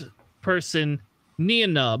favorite person,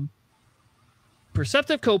 Neonub,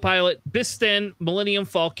 Perceptive Copilot, Bistan, Millennium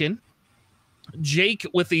Falcon, Jake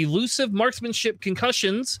with elusive marksmanship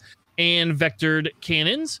concussions and vectored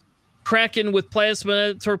cannons, Kraken with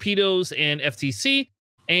plasma torpedoes and FTC,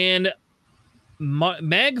 and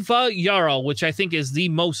Magva Yarl, which I think is the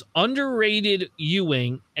most underrated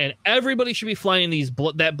U-Wing, and everybody should be flying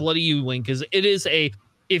that bloody U-Wing because it is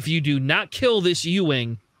if you do not kill this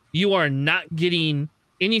U-Wing, you are not getting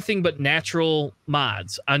anything but natural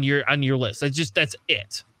mods on your list. That's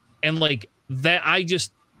it. And like that, I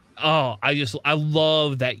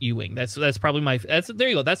love that U-Wing. That's probably there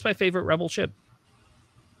you go. That's my favorite Rebel ship.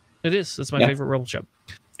 It is. That's my favorite Rebel ship.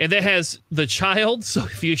 And that has the Child. So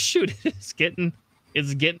if you shoot it, it's getting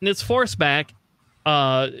its force back.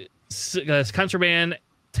 Contraband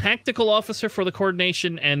tactical officer for the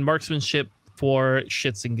coordination and marksmanship for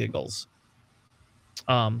shits and giggles.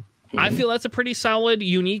 I feel that's a pretty solid,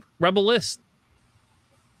 unique Rebel list.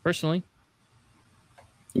 Personally.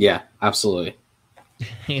 Yeah, absolutely.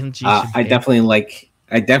 And I definitely like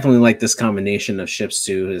this combination of ships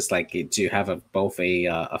too. Is like to have both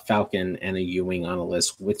a Falcon and a U-Wing on a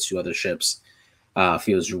list with 2 other ships.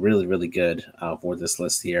 Feels really, really good for this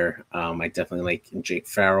list here. I definitely like Jake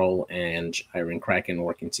Farrell and Iron Kraken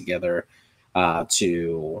working together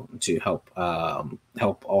to help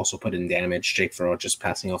also put in damage. Jake Farrell just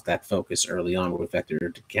passing off that focus early on with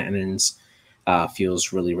vectored cannons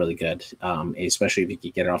feels really, really good, especially if you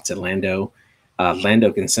could get it off to Lando.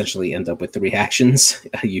 Lando can essentially end up with 3 actions.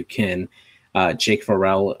 You can Jake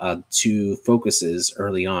Farrell 2 focuses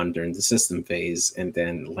early on during the system phase, and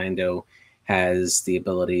then Lando has the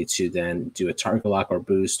ability to then do a target lock or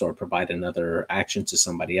boost or provide another action to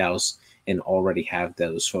somebody else and already have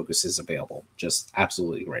those focuses available. Just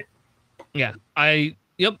absolutely great. Yeah, I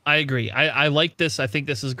agree. I like this. I think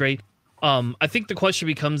this is great. I think the question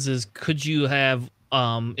becomes is could you have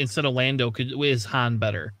instead of Lando, is Han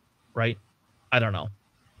better? Right? I don't know.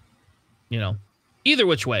 You know, either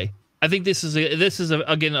which way, I think this is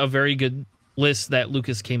again a very good list that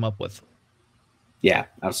Lucas came up with. Yeah,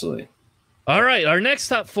 absolutely. All right, our next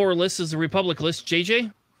top 4 list is the Republic list.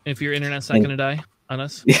 JJ, if your internet's not going to die on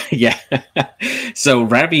us. Yeah. So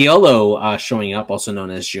Raviolo showing up, also known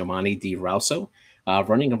as Giovanni Di Rauso,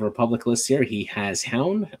 running a Republic list here. He has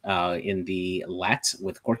Hound in the Lat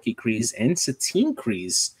with Corky Kryze and Satine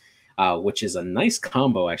Kryze, which is a nice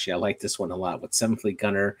combo. Actually, I like this one a lot with 7th Fleet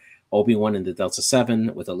Gunner, Obi-Wan in the Delta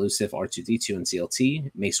 7 with Elusive R2-D2 and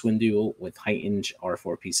CLT, Mace Windu with Heightened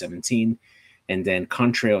R4P17, and then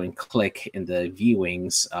Contrail and Click in the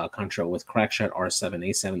V-Wings, Contrail with Crackshot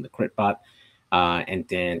R7A7, the crit bot, and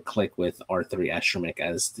then Click with R3 Astromech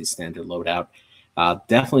as the standard loadout.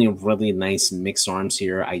 Definitely really nice mixed arms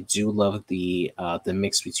here. I do love the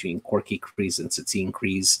mix between Corky Kryze and Satine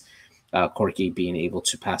Kryze. Corky being able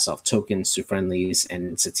to pass off tokens to friendlies,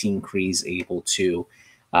 and Satine Kryze able to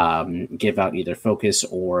give out either focus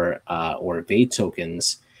or evade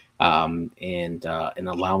tokens, and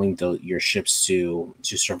allowing your ships to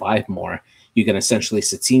survive more. You can essentially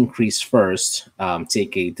Satine Kryze first,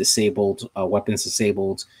 take a disabled weapons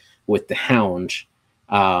disabled with the Hound,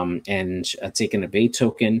 and take an evade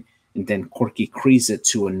token, and then Corky Kryze it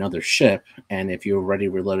to another ship. And if you already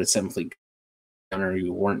reloaded 7th Fleet Gunner,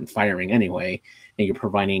 you weren't firing anyway, and you're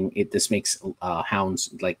providing it. This makes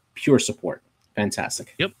Hounds like pure support.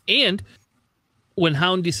 Fantastic. Yep. And when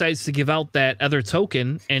Hound decides to give out that other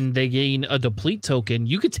token and they gain a deplete token,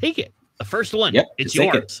 you could take it. The first one. Yep, it's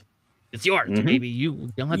yours. It's yours, baby. You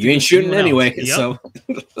don't have to. You ain't shooting anyway. Yep. So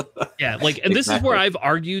yeah, like, and this is where I've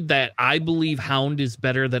argued that I believe Hound is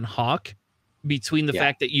better than Hawk, between the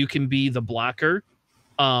fact that you can be the blocker,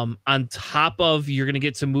 on top of you're gonna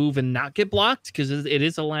get to move and not get blocked, because it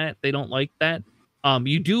is a lat. They don't like that.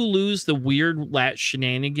 You do lose the weird lat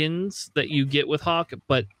shenanigans that you get with Hawk,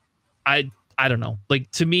 but I don't know.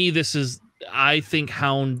 Like, to me, I think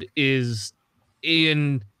Hound is,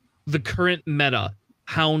 in the current meta,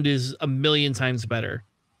 Hound is a million times better.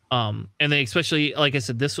 And they, especially, like I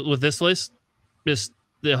said, this list, this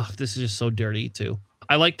is just so dirty too.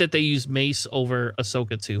 I like that they use Mace over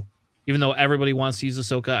Ahsoka too. Even though everybody wants to use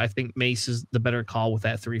Ahsoka, I think Mace is the better call with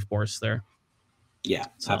that 3/4 there. Yeah,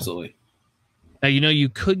 so. Absolutely. Now, you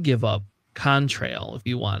could give up Contrail if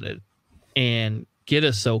you wanted and get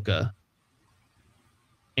Ahsoka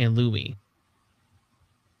and Lumi.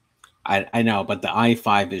 I know, but the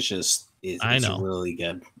I5 is really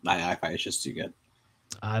good. My I5 is just too good.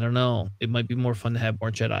 I don't know. It might be more fun to have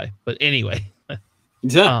more Jedi. But anyway.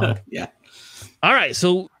 Yeah. All right.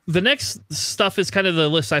 So the next stuff is kind of the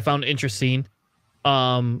list I found interesting.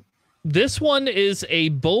 This one is a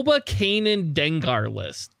Boba, Kanan, Dengar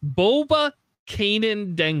list. Boba,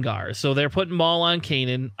 Kanan, Dengar. So they're putting Maul on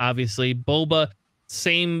Kanan, obviously. Boba,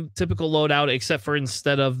 same typical loadout, except for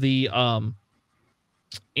instead of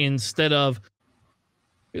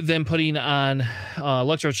them putting on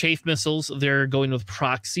electro chafe missiles, they're going with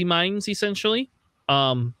proxy mines, essentially.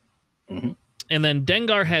 And then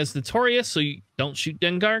Dengar has Notorious, so you don't shoot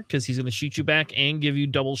Dengar because he's going to shoot you back and give you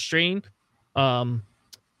double strain.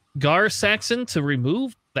 Gar Saxon to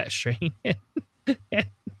remove that strain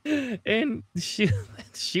and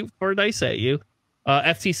shoot 4 dice at you.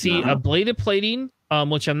 FTC a bladed plating,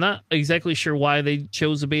 which I'm not exactly sure why they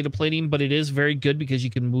chose a beta plating, but it is very good because you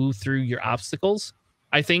can move through your obstacles,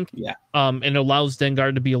 I think. Yeah. And it allows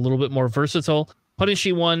Dengar to be a little bit more versatile.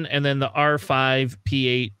 Punishing 1, and then the R5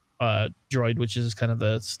 P8 droid, which is kind of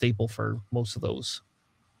the staple for most of those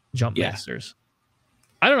jump masters.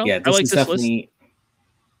 I don't know. Yeah,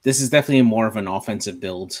 this is definitely more of an offensive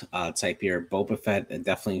build type here. Boba Fett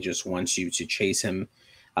definitely just wants you to chase him.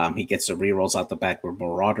 He gets the rerolls out the back with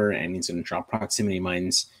Marauder, and he's going to drop proximity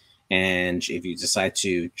mines. And if you decide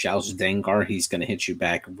to joust Dengar, he's going to hit you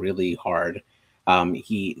back really hard.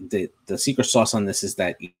 The secret sauce on this is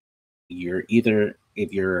that you're either,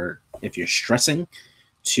 if you're stressing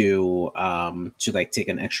to like take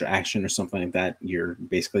an extra action or something like that, you're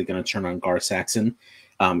basically going to turn on Gar Saxon.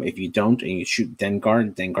 If you don't and you shoot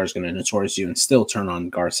Dengar, Dengar's going to Notorious you and still turn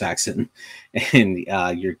on Gar Saxon, and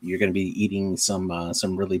you're going to be eating some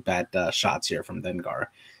really bad shots here from Dengar.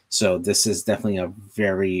 So this is definitely a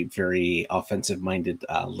very, very offensive minded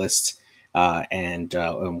list. And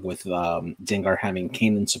with Dengar having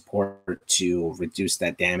Kanan support to reduce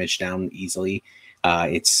that damage down easily,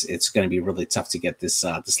 it's going to be really tough to get this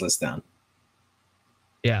this list down.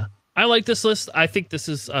 Yeah, I like this list. I think this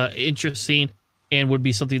is interesting and would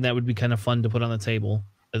be something that would be kind of fun to put on the table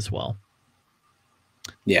as well.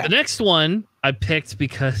 Yeah. The next one I picked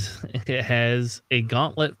because it has a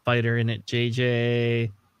gauntlet fighter in it,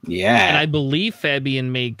 JJ. Yeah. And I believe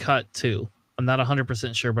Fabian made cut too. I'm not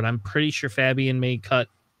 100% sure, but I'm pretty sure Fabian made cut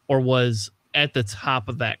or was at the top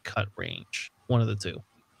of that cut range. One of the two.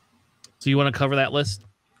 So you want to cover that list?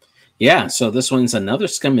 Yeah, so this one's another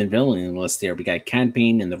Scum and Villain list here. We got Cad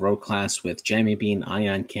Bane in the Rogue class with Jamie Bean,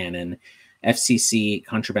 Ion Cannon, FCC,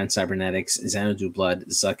 Contraband Cybernetics, Xanadu Blood,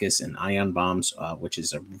 Zuckuss, and Ion Bombs, which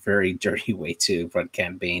is a very dirty way to run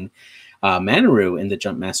Cad Bane. Manaru in the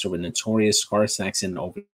Jump Master with Notorious, Courasent,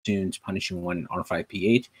 Overtuned, Punishing One, and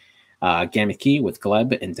R5P8. Gamut Key with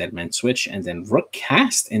Gleb and Deadman Switch. And then Rook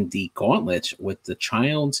Cast in the Gauntlet with the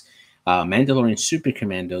Child, Mandalorian Super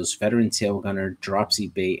Commandos, Veteran Tail Gunner, Dropsy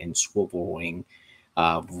Bay, and Swivel Wing.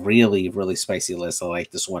 Really, really spicy list. I like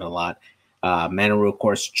this one a lot. Manaru, of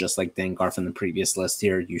course, just like Dengar from the previous list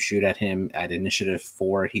here, you shoot at him at Initiative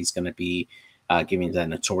 4. He's going to be giving that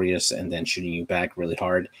Notorious and then shooting you back really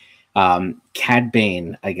hard. Cad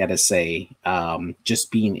Bane, I gotta say, just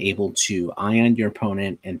being able to ion your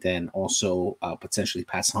opponent and then also potentially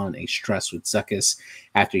pass on a stress with Zuckuss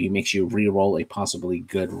after he makes you re-roll a possibly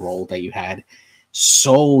good roll that you had.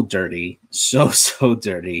 So dirty, so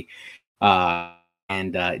dirty,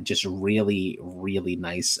 and just really, really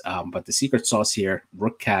nice. But the secret sauce here,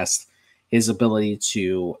 Rookcast, his ability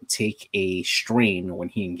to take a strain when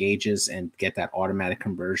he engages and get that automatic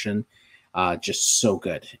conversion. Just so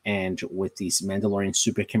good. And with these Mandalorian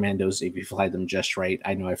Super Commandos, if you fly them just right,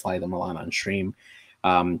 I know I fly them a lot on stream,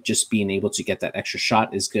 just being able to get that extra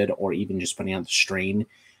shot is good, or even just putting out the strain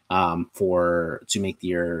to make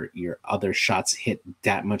your other shots hit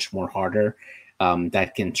that much more harder.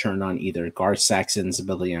 That can turn on either Gar Saxon's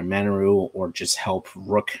ability on Manaru or just help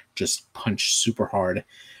Rook just punch super hard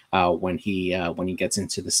when he gets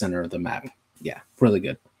into the center of the map. Yeah, really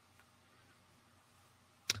good.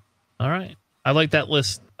 All right. I like that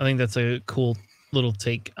list. I think that's a cool little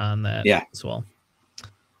take on that as well.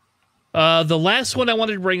 The last one I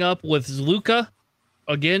wanted to bring up was Luca.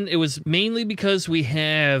 Again, it was mainly because we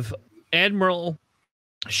have Admiral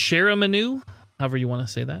Sharamanu, however you want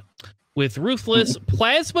to say that, with Ruthless,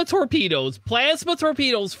 Plasma Torpedoes,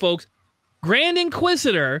 folks, Grand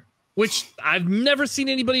Inquisitor, which I've never seen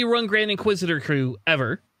anybody run Grand Inquisitor crew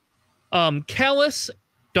ever, Callus,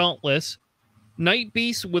 Dauntless, Night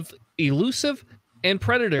Beast with Elusive, and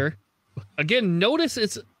Predator. Again, notice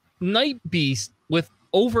it's Night Beast with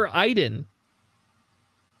Over Iden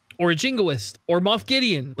or a Jingoist or Moff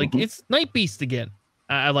Gideon. Like, it's Night Beast again.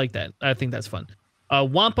 I like that. I think that's fun.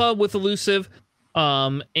 Wampa with Elusive,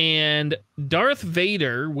 and Darth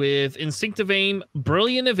Vader with Instinctive Aim,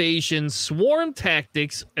 Brilliant Evasion, Swarm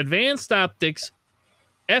Tactics, Advanced Optics,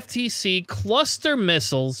 FTC, Cluster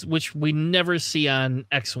Missiles, which we never see on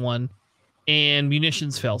X1, and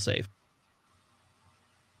Munitions Failsafe.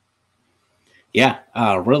 Yeah,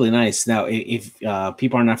 really nice. Now, if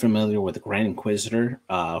people are not familiar with the Grand Inquisitor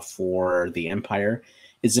for the Empire,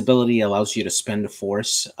 his ability allows you to spend a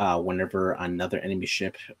force whenever another enemy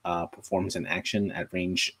ship performs an action at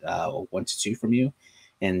range 1 to 2 from you,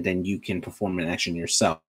 and then you can perform an action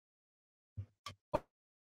yourself.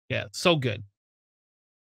 Yeah, so good.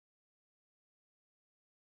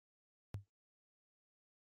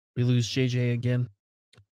 We lose JJ again.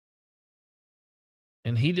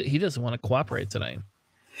 And he doesn't want to cooperate tonight.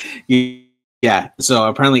 Yeah, so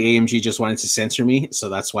apparently AMG just wanted to censor me, so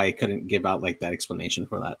that's why I couldn't give out like that explanation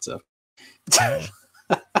for that. So,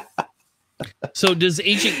 so does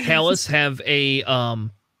Agent Callus have a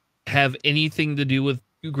have anything to do with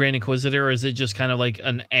Grand Inquisitor, or is it just kind of like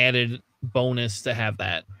an added bonus to have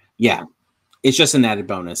that? Yeah, it's just an added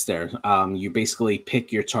bonus there. You basically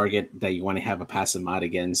pick your target that you want to have a passive mod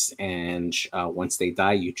against, and once they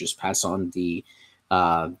die, you just pass on the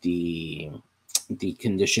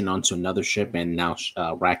condition onto another ship, and now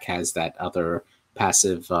Rack has that other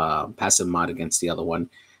passive mod against the other one.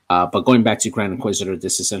 But going back to Grand Inquisitor,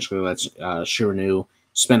 this essentially lets Shiranu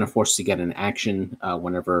spend a force to get an action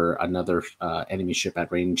whenever another enemy ship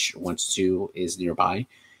at range 1 to 2 is nearby.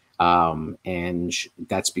 And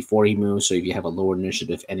that's before he moves. So if you have a lower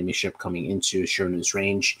initiative enemy ship coming into Shiranu's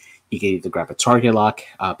range, he can either grab a target lock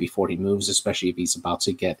before he moves, especially if he's about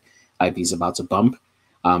to bump.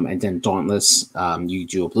 And then Dauntless, you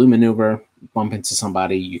do a blue maneuver, bump into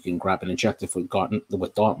somebody, you can grab an objective with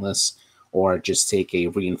Dauntless, or just take a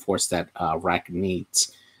reinforce that Rack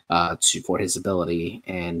needs. for his ability,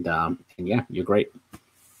 and yeah, you're great.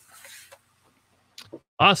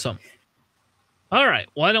 Awesome. All right,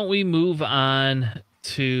 why don't we move on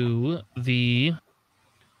to the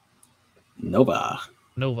Nova,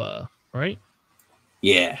 right?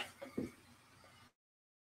 Yeah.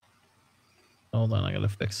 Hold on, I gotta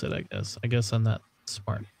fix it. I guess I'm not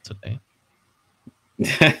smart today.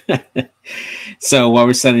 So while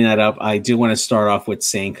we're setting that up, I do want to start off with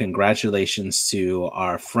saying congratulations to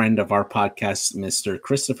our friend of our podcast, Mr.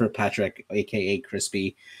 Christopher Patrick, aka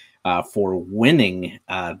Crispy, for winning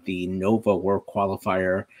the Nova World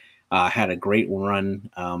Qualifier. Had a great run,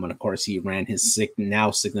 and of course he ran his now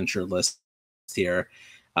signature list here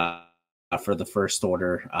for the first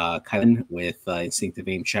order. Kylan with Instinctive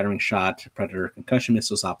Aim, Shattering Shot, Predator, Concussion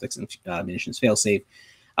Missiles, Optics, and Munitions Failsafe.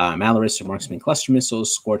 Malorus, Marksman Cluster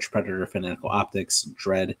Missiles, Scorch, Predator, Fanatical Optics,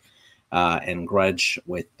 Dread, and Grudge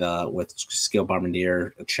with Skill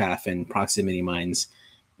Bombardier, Chaff, and Proximity Mines.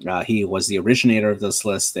 He was the originator of this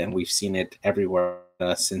list, and we've seen it everywhere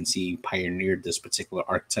since he pioneered this particular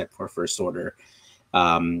archetype for First Order.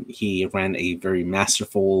 He ran a very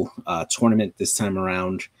masterful tournament this time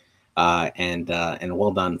around, and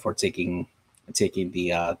well done for taking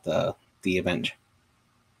the event.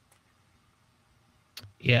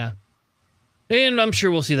 Yeah, and I'm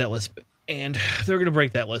sure we'll see that list, and they're going to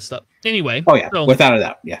break that list up anyway. Oh yeah, so, without a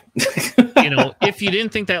doubt. Yeah. If you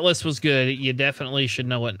didn't think that list was good, you definitely should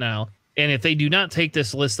know it now. And if they do not take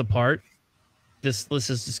this list apart, this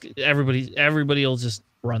list is just everybody will just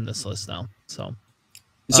run this list now. So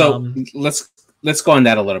let's go on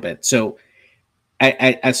that a little bit. So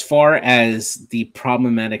as far as the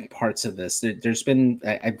problematic parts of this, there's been,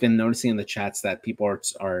 I've been noticing in the chats that people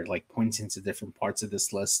are like pointing to different parts of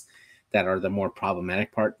this list that are the more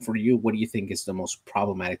problematic part for you. What do you think is the most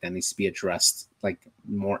problematic that needs to be addressed like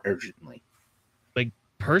more urgently? Like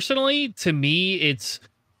personally, to me, it's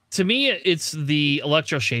the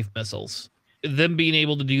Electro Chafe missiles, them being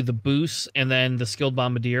able to do the boosts and then the skilled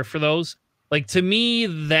bombardier for those. Like to me,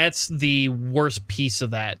 that's the worst piece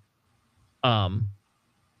of that.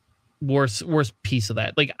 Worst piece of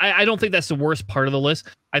that. Like I don't think that's the worst part of the list.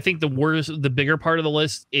 I think the bigger part of the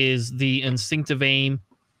list is the Instinctive Aim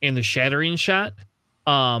and the Shattering Shot.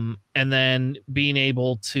 And then being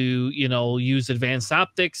able to, use advanced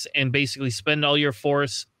optics and basically spend all your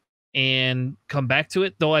force and come back to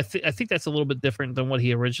it. Though I think that's a little bit different than what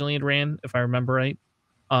he originally had ran, if I remember right.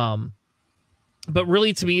 But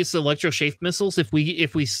really to me, it's the Electro Chafe missiles. If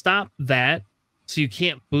we stop that, so you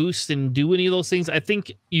can't boost and do any of those things, I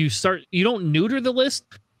think you don't neuter the list,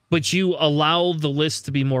 but you allow the list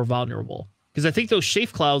to be more vulnerable. Because I think those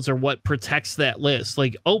Chafe Clouds are what protects that list.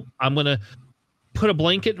 Like, oh, I'm going to put a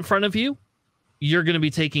blanket in front of you. You're going to be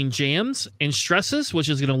taking jams and stresses, which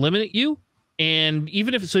is going to limit you. And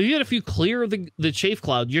even if you clear the Chafe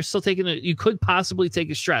Cloud, you're still taking you could possibly take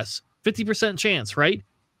a stress, 50% chance, right?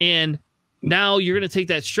 And now you're going to take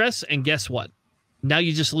that stress, and guess what? Now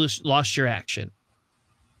you just lost your action.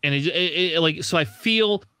 And so I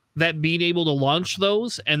feel that being able to launch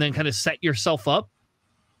those and then kind of set yourself up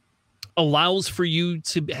allows for you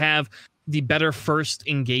to have the better first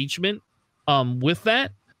engagement with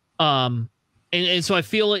that. And so I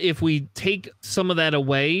feel if we take some of that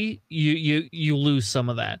away, you lose some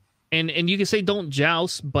of that. And you can say don't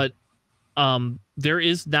joust, but there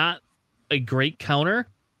is not a great counter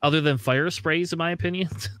other than fire sprays, in my opinion.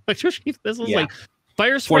 Like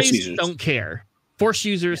fire sprays don't care. Force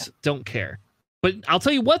users don't care. But I'll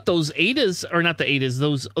tell you what, those Adas, or not the Adas,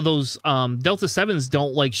 those Delta 7s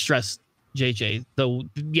don't like stress, JJ. Though,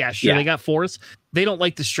 yeah, sure, they got force. They don't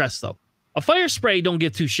like the stress, though. A fire spray don't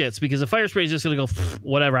get two shits, because a fire spray is just going to go,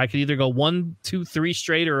 whatever. I could either go 1, 2, 3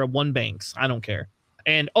 straight or a 1 banks. I don't care.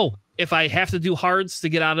 And, if I have to do hards to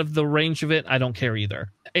get out of the range of it, I don't care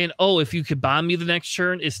either. And, if you could bomb me the next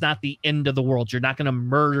turn, it's not the end of the world. You're not going to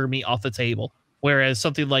murder me off the table. Whereas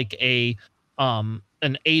something like an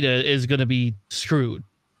Ada is going to be screwed.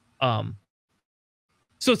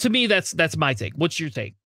 So to me, that's my take. What's your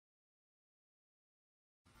take?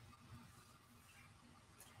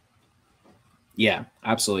 Yeah,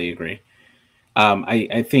 absolutely agree.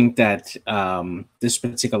 I think that this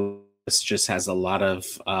particular list just has a lot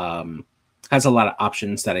of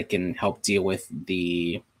options that it can help deal with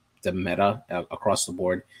the meta across the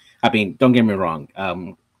board. I mean, don't get me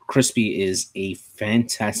wrong. Crispy is a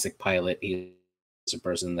fantastic pilot. He's a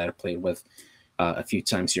person that I played with a few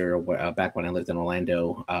times here back when I lived in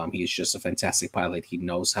Orlando. He's just a fantastic pilot. He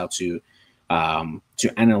knows how to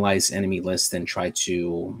analyze enemy lists and try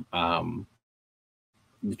to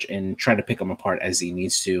pick them apart as he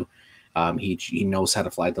needs to. He knows how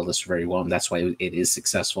to fly the list very well, and that's why it is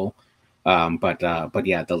successful. But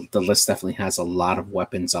yeah, the list definitely has a lot of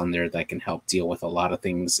weapons on there that can help deal with a lot of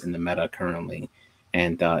things in the meta currently.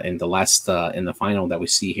 And in the final that we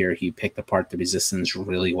see here, he picked apart the resistance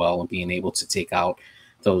really well, being able to take out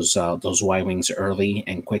those Y-wings early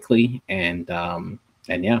and quickly. And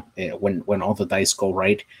yeah, when all the dice go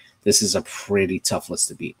right, this is a pretty tough list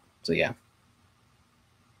to beat. So yeah.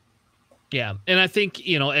 Yeah, and I think,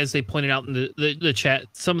 you know, as they pointed out in the chat,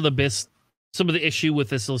 some of the issue with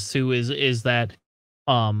this list too is that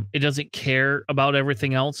it doesn't care about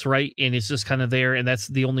everything else, right? And it's just kind of there, and that's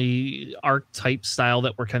the only archetype style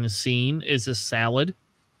that we're kind of seeing is a salad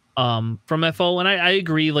from FO. And I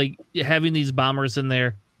agree, like having these bombers in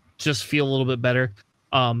there just feel a little bit better.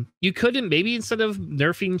 You couldn't, maybe instead of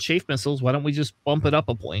nerfing chafe missiles, why don't we just bump it up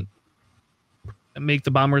a point and make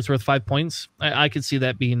the bombers worth 5 points? I could see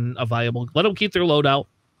that being a viable. Let them keep their loadout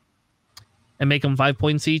and make them 5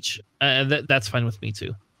 points each. That's fine with me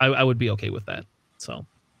too. I would be okay with that. So,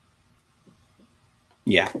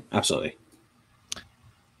 yeah, absolutely.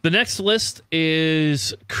 The next list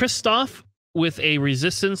is Christoph with a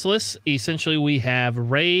resistance list. Essentially, we have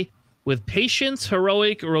Ray with Patience,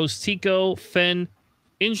 Heroic, Rose Tico, Finn,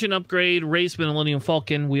 Engine Upgrade, Ray's Millennium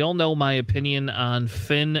Falcon. We all know my opinion on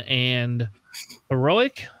Finn and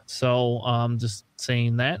Heroic, so just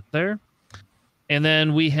saying that there. And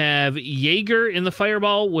then we have Jaeger in the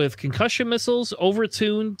Fireball with Concussion Missiles,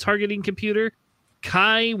 Overtune, Targeting Computer,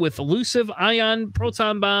 Kai with Elusive Ion,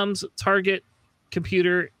 Proton Bombs, Target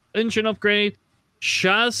Computer, Engine Upgrade,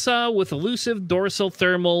 Shasa with Elusive, Dorsal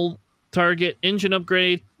Thermal, Target, Engine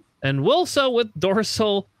Upgrade, and Wilsa with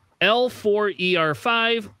Dorsal,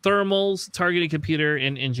 L4ER5, Thermals, Targeting Computer,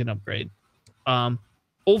 and Engine Upgrade.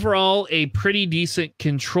 Overall, a pretty decent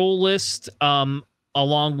control list,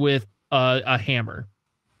 along with a hammer.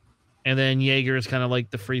 And then Jaeger is kind of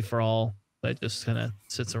like the free-for-all that just kind of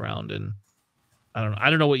sits around, and I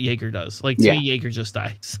don't know what Jaeger does. Like, to me, Jaeger just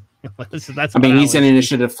dies. That's I mean, he's an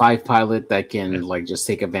Initiative 5 pilot that can like just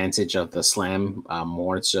take advantage of the slam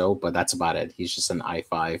more so, but that's about it. He's just an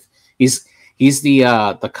I5. He's the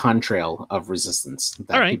contrail of resistance.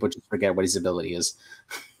 That people just forget what his ability is.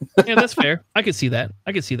 Yeah, that's fair. I could see that.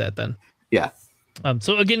 I could see that then. Yeah.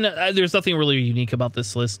 So again, there's nothing really unique about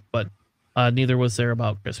this list, but neither was there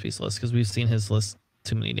about Crispy's list because we've seen his list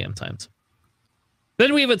too many damn times.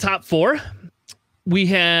 Then we have a top 4. We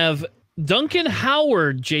have Duncan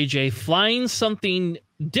Howard, JJ, flying something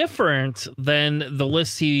different than the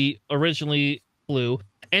list he originally flew.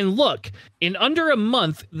 And look, in under a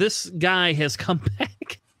month, this guy has come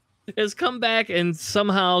back, and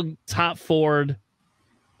somehow top 4'd.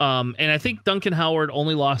 And I think Duncan Howard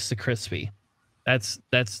only lost to Crispy. That's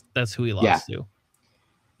who he lost to.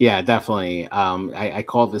 Yeah, definitely. I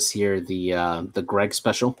call this here the Greg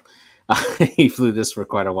special. He flew this for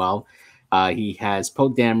quite a while. He has Poe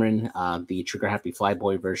Dameron, the Trigger Happy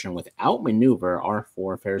Flyboy version with Outmaneuver,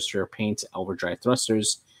 R4, Ferris Sphere Paint, Overdrive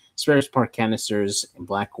Thrusters, Spare Spark Canisters,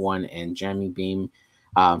 Black One, and Jamming Beam.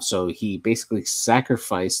 So he basically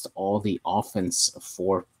sacrificed all the offense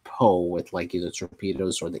for Poe with like either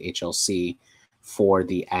torpedoes or the HLC for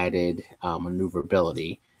the added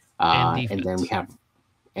maneuverability. And then we have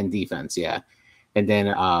defense, yeah. And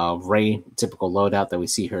then Ray, typical loadout that we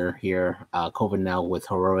see her here. Covenel with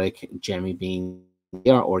Heroic, Jammy Bean,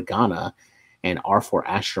 Organa, and R4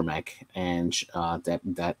 Astromech. And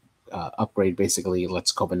that upgrade basically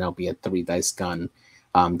lets Covenel be a 3-dice gun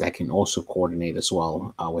that can also coordinate as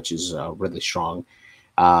well, which is really strong.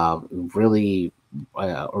 Really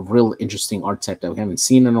a real interesting art type that we haven't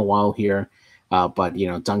seen in a while here. But, you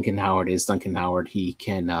know, Duncan Howard is Duncan Howard. He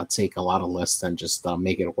can take a lot of lists and just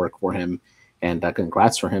make it work for him. And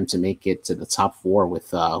congrats for him to make it to the top 4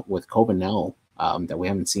 with Covenel that we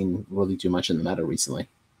haven't seen really too much in the meta recently.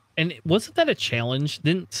 And wasn't that a challenge?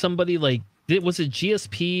 Didn't somebody was it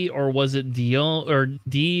GSP or was it Dion or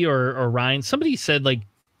D or Ryan? Somebody said like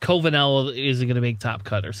Covenel isn't going to make top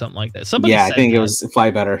cut or something like that. Somebody I think that. It was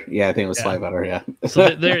Fly Better. Yeah, I think it was Fly Better. Yeah. So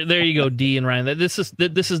there you go, D and Ryan. This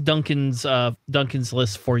is Duncan's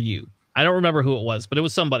list for you. I don't remember who it was, but it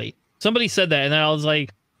was somebody. Somebody said that, and then I was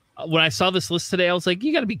like, when I saw this list today, I was like,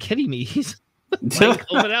 you got to be kidding me. He's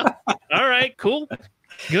Covenel. All right, cool,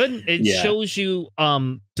 good. It shows you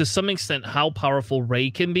to some extent how powerful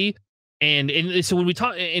Ray can be. And so when we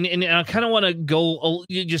talk, and I kind of want to go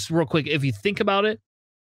just real quick, if you think about it,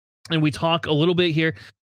 and we talk a little bit here,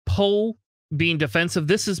 Poe being defensive,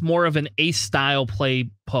 this is more of an ace style play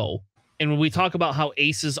Poe. And when we talk about how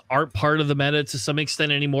aces aren't part of the meta to some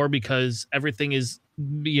extent anymore because everything is,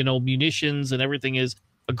 you know, munitions and everything is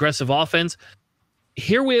aggressive offense,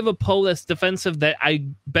 here we have a Poe that's defensive that I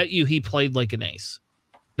bet you he played like an ace.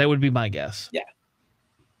 That would be my guess. Yeah.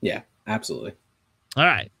 Yeah, absolutely. All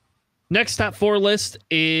right. Next top 4 list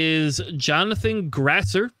is Jonathan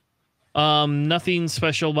Grasser. Nothing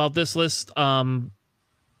special about this list. We're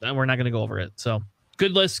not going to go over it. So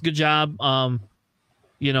good list. Good job.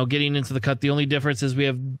 Getting into the cut. The only difference is we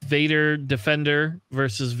have Vader Defender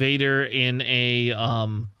versus Vader in a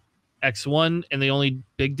X1, and the only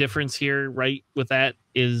big difference here, right, with that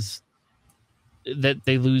is that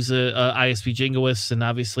they lose a ISP Jingoist, and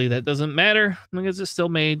obviously that doesn't matter because it's still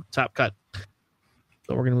made top cut.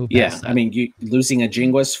 So we're gonna move past that. I mean, you losing a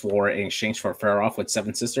Jingoist for in exchange for Fair-Off with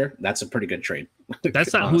Seven Sister, that's a pretty good trade.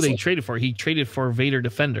 That's not who they traded for. He traded for Vader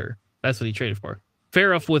Defender. That's what he traded for.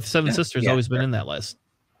 Fair-Off with Seven Sisters always been in that list.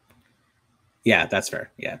 Yeah, that's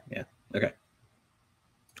fair. Yeah. Okay.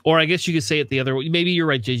 Or I guess you could say it the other way. Maybe you're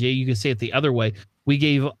right, JJ. You could say it the other way. We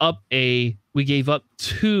gave up 2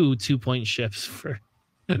 2-point shifts for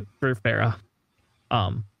Farah.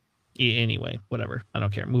 Anyway, whatever. I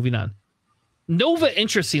don't care. Moving on. Nova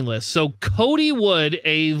interesting list. So Cody Wood,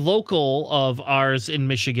 a local of ours in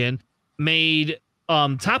Michigan, made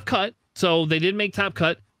top cut. So they did make top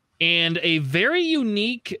cut, and a very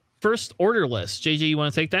unique first order list. JJ, you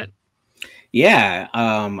want to take that? Yeah,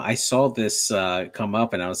 I saw this come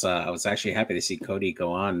up, and I was actually happy to see Cody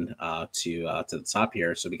go on to the top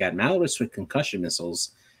here. So we got Malorus with concussion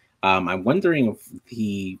missiles. I'm wondering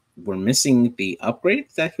if we're missing the upgrade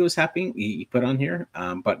that he put on here.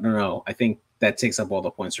 But no, I think that takes up all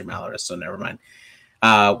the points for Malorus, so never mind.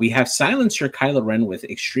 We have Silencer Kylo Ren with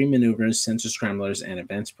extreme maneuvers, sensor scramblers, and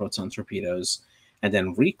advanced proton torpedoes. And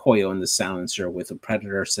then Recoil in the Silencer with the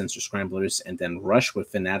Predator sensor scramblers, and then Rush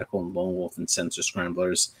with Fanatical and Lone Wolf and sensor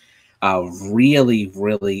scramblers. Really,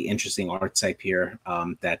 really interesting archetype here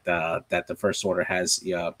that the First Order has,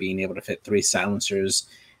 being able to fit 3 Silencers,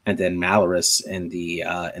 and then Malorus in the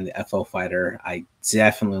FO fighter. I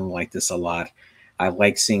definitely like this a lot. I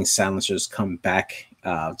like seeing Silencers come back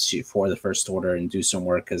for the First Order and do some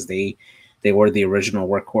work, because they were the original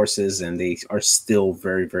workhorses, and they are still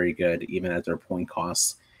very, very good, even at their point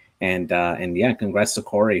costs. And yeah, congrats to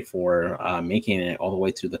Corey for making it all the way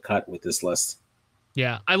through the cut with this list.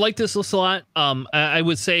 Yeah, I like this list a lot. I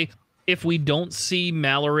would say if we don't see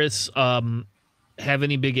Malorus have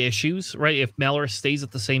any big issues, right? If Malorus stays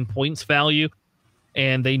at the same points value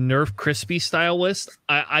and they nerf Crispy style list,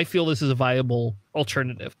 I feel this is a viable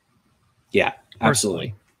alternative. Yeah,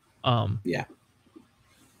 absolutely. Yeah.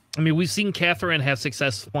 I mean, we've seen Catherine have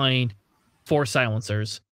success flying 4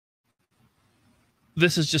 Silencers.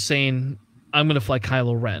 This is just saying, I'm going to fly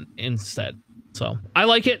Kylo Ren instead. So I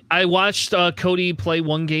like it. I watched Cody play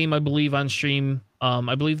 1 game, I believe, on stream.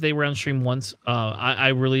 I believe they were on stream once.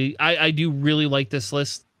 I do really like this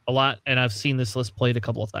list a lot, and I've seen this list played a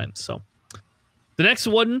couple of times. So the next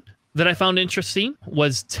one that I found interesting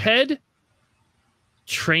was Ted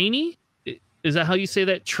Trainee. Is that how you say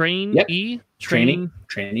that? Train yep. E? Trainee.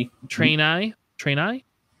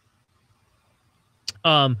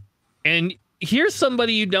 And here's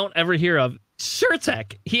somebody you don't ever hear of.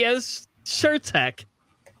 Surtek. He has Surtek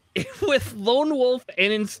with Lone Wolf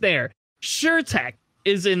and Ensnare. Surtek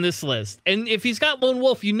is in this list. And if he's got Lone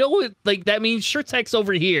Wolf, you know it, like that means Surtek's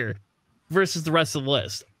over here versus the rest of the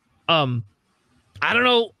list. I don't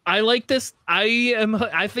know. I like this.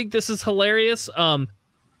 I think this is hilarious.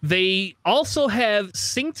 They also have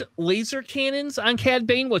synced laser cannons on Cad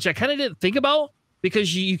Bane, which I kind of didn't think about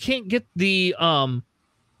because you can't get the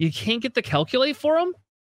calculate for them.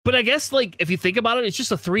 But I guess, like, if you think about it, it's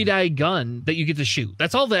just a 3-die gun that you get to shoot.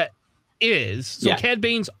 That's all that is. So yeah. Cad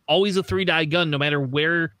Bane's always a 3-die gun, no matter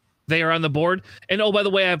where they are on the board. And oh, by the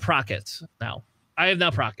way, I have Prockets now. I have now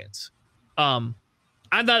Prockets. I'm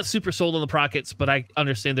not super sold on the Prockets, but I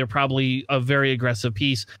understand they're probably a very aggressive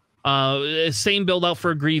piece. Same build out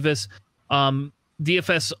for Grievous.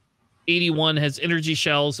 DFS 81 has energy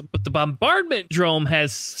shells, but the bombardment drone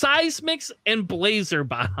has seismics and blazer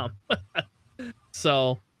bomb.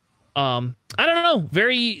 So I don't know,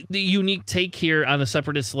 very unique take here on a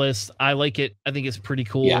separatist list. I like it. I think it's pretty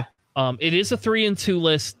cool. Yeah. It is a 3-2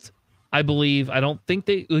 list, I believe. I don't think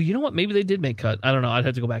they, you know what, maybe they did make cut. I don't know, I'd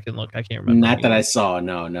have to go back and look. I can't remember. Not that I saw.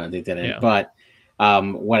 No, they didn't. Yeah. But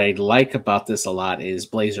what I like about this a lot is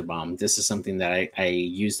Blazer Bomb. This is something that I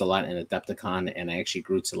used a lot in Adepticon, and I actually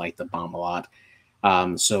grew to like the bomb a lot.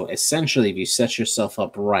 So essentially, if you set yourself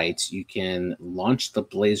up right, you can launch the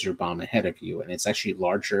Blazer Bomb ahead of you, and it's actually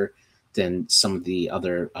larger than some of the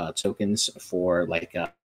other tokens for like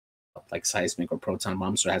seismic or proton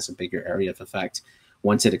bomb, so it has a bigger area of effect.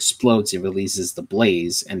 Once it explodes, it releases the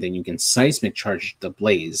blaze, and then you can seismic charge the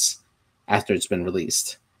blaze after it's been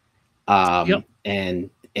released. Yep. And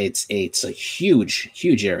it's a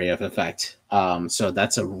huge area of effect. So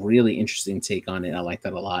that's a really interesting take on it. I like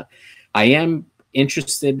that a lot. I am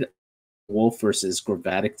interested Wolf versus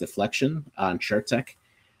Gravatic Deflection on Shirtech,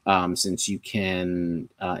 since you can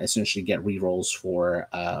essentially get rerolls for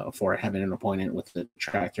having an opponent with the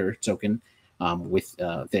tractor token with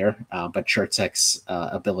there. But Shirtech's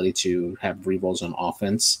ability to have rerolls on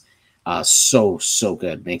offense, so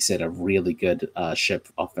good, makes it a really good ship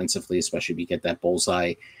offensively, especially if you get that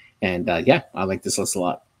bullseye. And yeah, I like this list a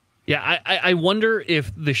lot. Yeah, I wonder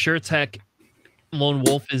if the Shirtech Lone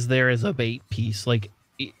Wolf is there as a bait piece. Like,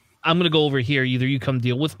 I'm going to go over here. Either you come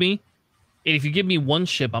deal with me, and if you give me one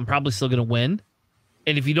ship, I'm probably still going to win.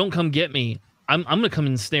 And if you don't come get me, I'm going to come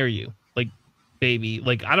and snare you. Like, baby.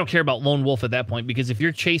 Like, I don't care about Lone Wolf at that point, because if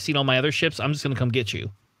you're chasing all my other ships, I'm just going to come get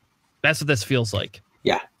you. That's what this feels like.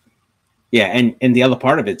 Yeah. Yeah, and the other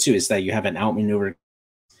part of it, too, is that you have an outmaneuver.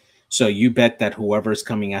 So you bet that whoever's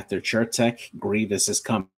coming after Shirtech, Grievous is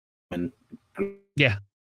coming. Yeah.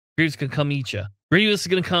 Grievous is going to come eat you. Grievous is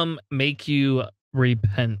going to come make you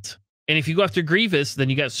repent. And if you go after Grievous, then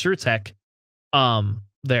you got Shirtech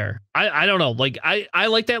there. I don't know. Like, I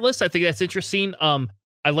like that list. I think that's interesting.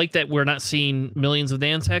 I like that we're not seeing millions of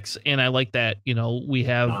Nantex, and I like that, you know, we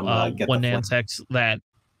have one Nantex that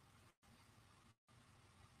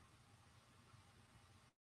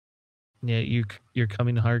you're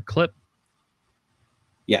coming hard clip.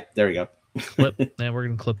 Yeah, there we go. Clip. And we're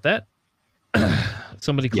gonna clip that.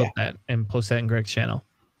 Somebody clip that and post that in Greg's channel.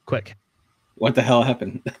 Quick. What the hell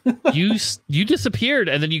happened? you disappeared,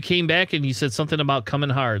 and then you came back and you said something about coming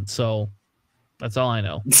hard. So that's all I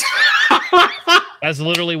know. That's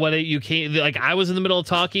literally what you came. Like, I was in the middle of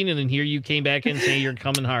talking, and then here you came back and say you're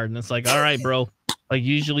coming hard, and it's like, all right, bro. Like,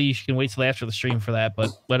 usually you can wait till after the stream for that,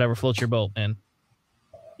 but whatever, float your boat, man.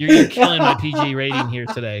 You're killing my PG rating here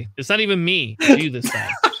today. It's not even me. It's you this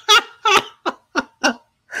time. All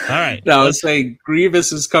right. No, I was saying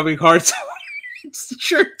Grievous is coming hard.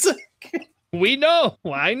 Shirtech. We know.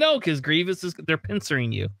 Well, I know, because Grievous is, they're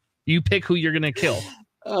pincering you. You pick who you're gonna kill.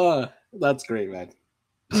 That's great, man.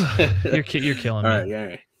 You're killing me. All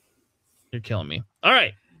right. You're killing me. All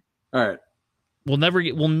right. We'll never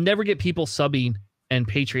get people subbing and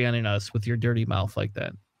Patreoning us with your dirty mouth like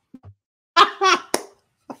that.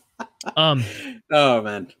 Oh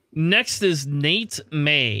man. Next is Nate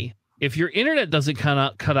May. If your internet doesn't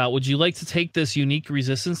cut out, would you like to take this unique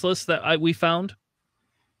resistance list that we found?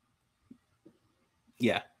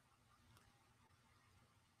 Yeah.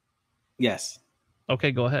 Yes.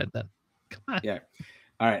 Okay, go ahead then. Come on. Yeah.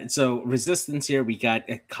 All right. So resistance here, we got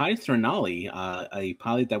a Kai Threnali, a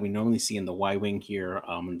pilot that we normally see in the Y-Wing here,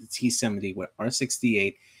 the T-70 with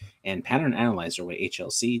R68 and Pattern Analyzer with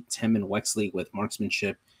HLC, Temin Wexley with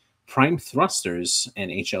Marksmanship, Prime Thrusters and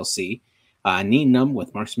HLC, Ni Num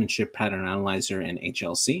with Marksmanship, Pattern Analyzer and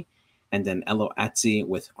HLC, and then Elo Atzi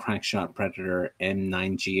with Crackshot Predator,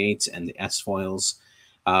 M9G8 and the S-Foils.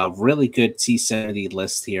 Really good T-70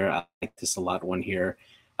 list here. I like this a lot. One here.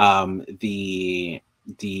 The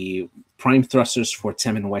Prime Thrusters for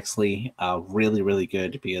Temin Wexley, really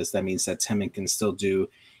good, because that means that Temin can still do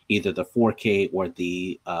either the 4K or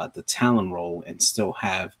the Talon roll and still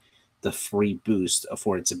have the free boost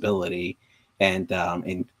for its ability, and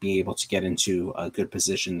be able to get into a good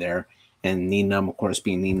position there. And Ni Num, of course,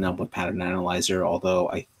 being Ni Num with Pattern Analyzer, although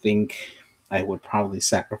I think I would probably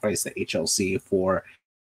sacrifice the HLC for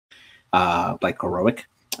like Heroic,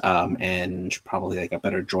 and probably like a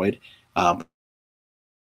better droid.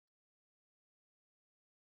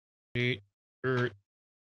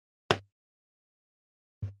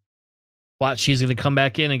 Watch, she's going to come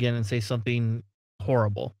back in again and say something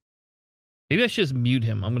horrible. Maybe I should just mute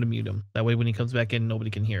him. I'm going to mute him. That way when he comes back in, nobody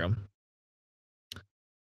can hear him.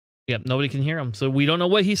 Yep, nobody can hear him. So we don't know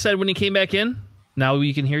what he said when he came back in. Now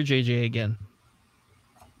we can hear JJ again.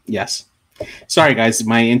 Yes. Sorry, guys.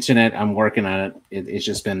 My internet, I'm working on it. It's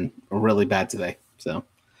just been really bad today. So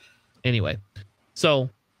anyway, so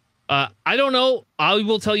I don't know. I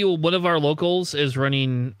will tell you, one of our locals is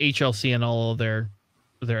running HLC and all of their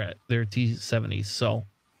T70s. So,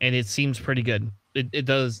 and it seems pretty good. It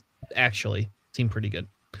does actually seem pretty good.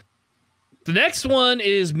 The next one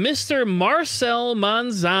is Mr. Marcel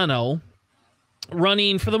Manzano,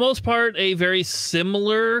 running, for the most part, a very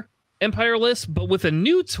similar Empire list, but with a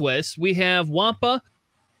new twist. We have Wampa,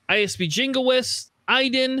 ISB Jingoist,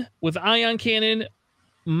 Iden with Ion Cannon,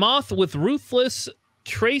 Moth with Ruthless,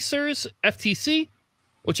 Tracers, FTC,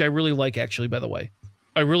 which I really like, actually, by the way.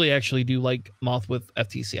 I really actually do like Moth with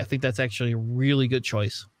FTC. I think that's actually a really good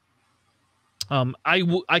choice.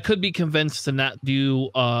 I could be convinced to not do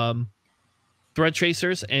thread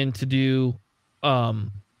tracers and to do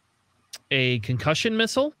a concussion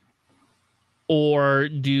missile, or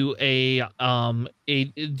do a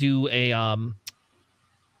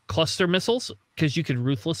cluster missiles, because you could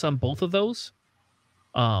ruthless on both of those.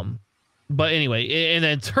 But anyway, and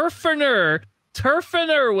then Turfiner,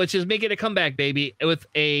 which is making a comeback, baby, with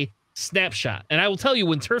a snapshot. And I will tell you,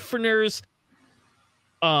 when Turfiner's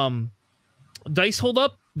dice hold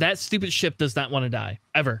up, that stupid ship does not want to die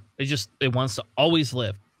ever. It wants to always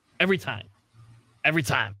live every time.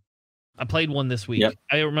 I played one this week. Yep.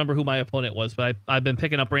 I don't remember who my opponent was, but I've been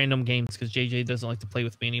picking up random games because JJ doesn't like to play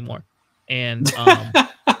with me anymore. And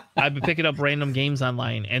I've been picking up random games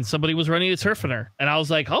online, and somebody was running a Turfiner, and I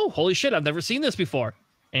was like, oh, holy shit, I've never seen this before.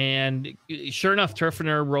 And sure enough,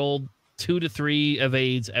 Turfiner rolled 2 to 3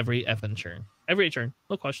 evades every effing turn. Every turn.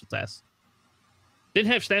 No questions asked.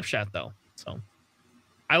 Didn't have snapshot, though. So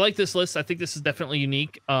I like this list. I think this is definitely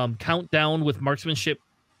unique. Countdown with marksmanship,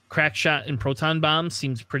 crack shot, and proton bomb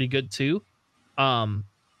seems pretty good, too.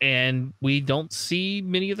 And we don't see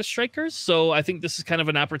many of the strikers, so I think this is kind of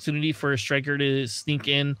an opportunity for a striker to sneak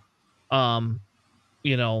in.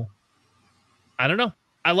 You know, I don't know.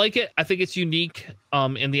 I like it. I think it's unique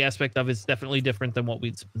in the aspect of it's definitely different than what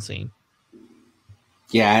we've been seeing.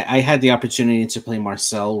 Yeah, I had the opportunity to play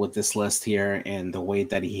Marcel with this list here, and the way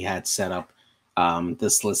that he had set up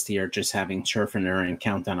this list here, just having Turfiner and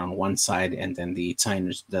Countdown on one side, and then the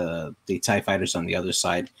TIE fighters on the other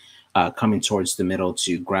side, coming towards the middle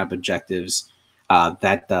to grab objectives.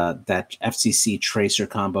 That FCC Tracer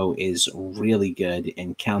combo is really good,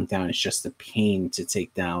 and Countdown is just a pain to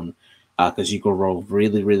take down because you can roll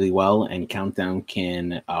really, really well, and Countdown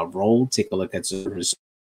can roll, take a look at the results,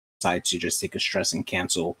 decide to just take a stress and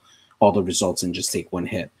cancel all the results and just take one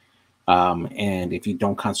hit. And if you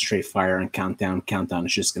don't concentrate fire on Countdown, Countdown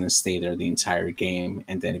is just going to stay there the entire game.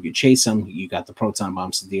 And then if you chase him, you got the proton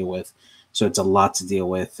bombs to deal with. So it's a lot to deal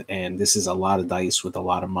with, and this is a lot of dice with a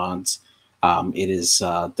lot of mods. It is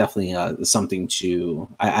definitely something to...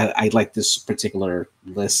 I like this particular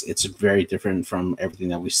list. It's very different from everything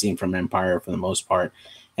that we've seen from Empire for the most part,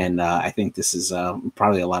 and I think this is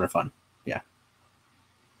probably a lot of fun. Yeah.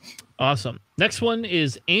 Awesome. Next one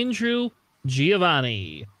is Andrew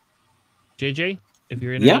Giovanni. JJ, if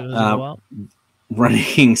you're in it as well.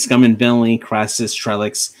 Running Scum and Villainy, Crassus,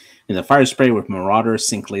 Trellix, in the fire spray with Marauder,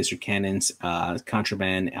 Sync laser cannons,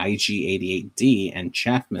 Contraband, IG-88D, and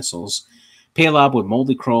chaff missiles. Paylob with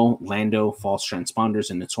Moldy Crow, Lando, False Transponders,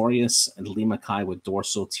 and Notorious. And Lima Kai with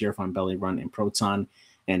Dorsal, Tearfon Belly Run, and Proton.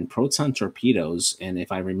 And Proton Torpedoes. And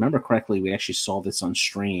if I remember correctly, we actually saw this on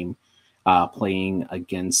stream playing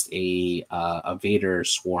against a Vader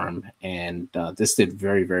Swarm. And this did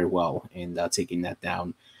very, very well in taking that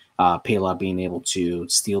down. Paylob being able to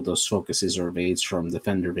steal those focuses or evades from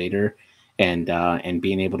Defender Vader, and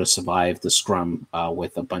being able to survive the scrum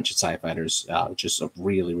with a bunch of TIE fighters. Just a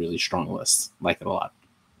really, really strong list. Like it a lot.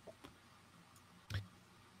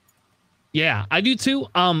 Yeah, I do too.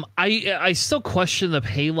 I still question the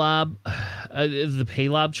Paylob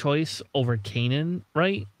choice over Kanan,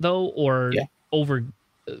 right? Though, or over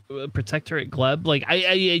Protectorate Gleb. Like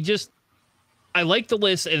I like the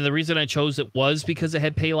list, and the reason I chose it was because it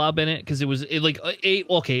had Paylob in it, because it was it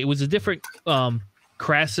was a different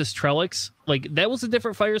Crassus Trellix. Like that was a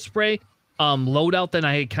different fire spray loadout than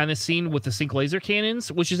I had kind of seen with the Sync laser cannons,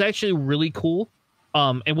 which is actually really cool.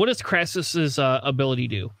 And what does Crassus's ability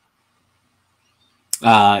do?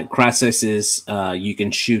 Crassus is you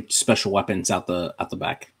can shoot special weapons out the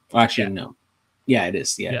back. Well, actually, no. Yeah, it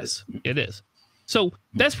is. Yeah, yes, it is. So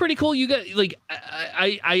that's pretty cool. You got like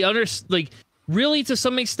I understand, like. Really, to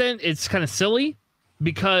some extent, it's kind of silly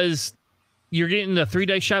because you're getting the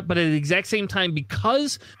 3-dice shot, but at the exact same time,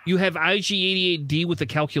 because you have IG-88D with the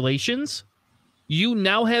calculations, you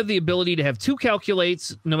now have the ability to have 2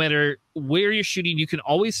 calculates. No matter where you're shooting, you can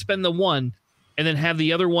always spend the one and then have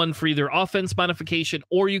the other one for either offense modification,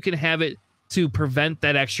 or you can have it to prevent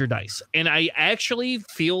that extra dice. And I actually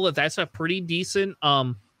feel that that's a pretty decent...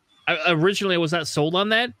 originally, I was not sold on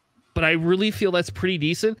that, but I really feel that's pretty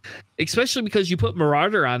decent, especially because you put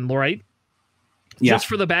Marauder on, right? Yeah. Just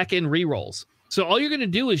for the back end rerolls. So all you're going to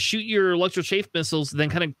do is shoot your electro chafe missiles, then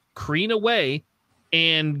kind of careen away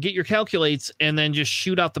and get your calculates, and then just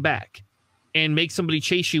shoot out the back and make somebody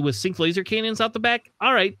chase you with Sync laser cannons out the back.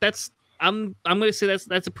 All right, I'm going to say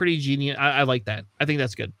that's a pretty genius. I like that. I think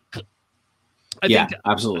that's good. I think,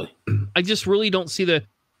 absolutely. I just really don't see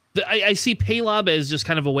I see Paylob as just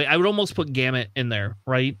kind of a way. I would almost put Gamut in there,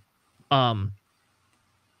 right? And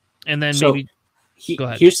then so maybe go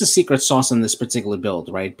ahead. Here's the secret sauce on this particular build,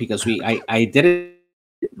 right? Because I didn't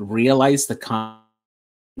realize the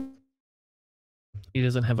He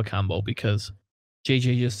doesn't have a combo because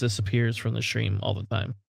JJ just disappears from the stream all the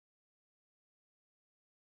time.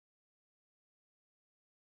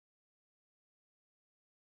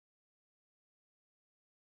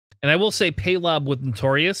 And I will say Paylob with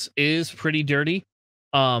Notorious is pretty dirty.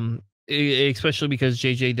 Especially because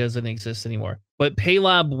JJ doesn't exist anymore. But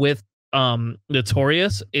Paylob with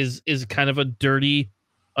Notorious is kind of a dirty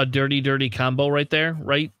combo right there,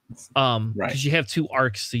 right? Right. Because you have 2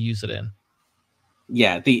 arcs to use it in.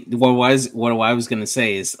 Yeah, what I was gonna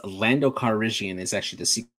say is Lando Calrissian is actually the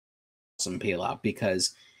secret awesome Paylob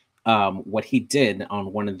because what he did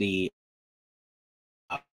on one of the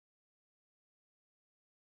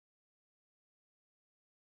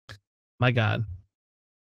my God.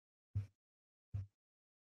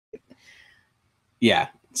 Yeah.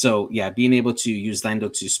 So yeah, being able to use Lando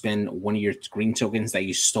to spend one of your green tokens that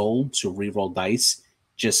you stole to reroll dice,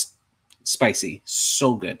 just spicy,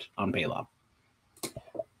 so good on Paylob.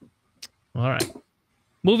 All right.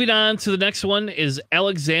 Moving on to the next one is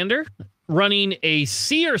Alexander running a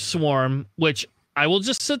Seer Swarm, which I will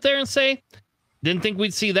just sit there and say, didn't think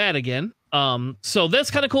we'd see that again. So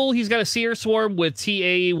that's kind of cool. He's got a Seer Swarm with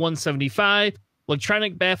TA 175,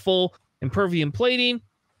 Electronic Baffle, Impervium Plating.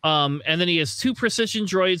 And then he has 2 precision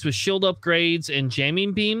droids with shield upgrades and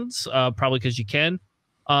jamming beams, probably because you can.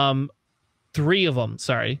 3 of them,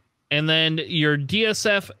 sorry. And then your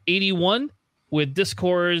DSF 81 with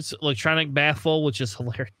Discord's Electronic Baffle, which is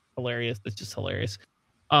hilarious. It's just hilarious.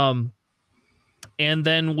 And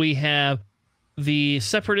then we have the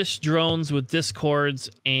Separatist drones with Discords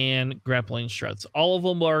and grappling struts. All of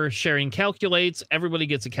them are sharing calculates. Everybody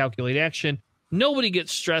gets a calculate action. Nobody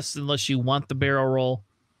gets stressed unless you want the barrel roll.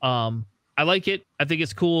 I like it. I think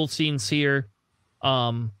it's cool seeing Seer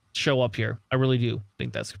show up here. I really do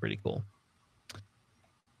think that's pretty cool.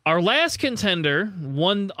 Our last contender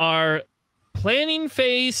won our planning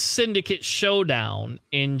phase syndicate showdown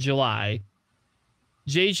in July.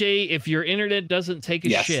 JJ, if your internet doesn't take a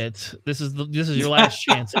shit, this is your last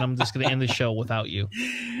chance, and I'm just going to end the show without you.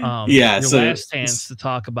 Your last chance to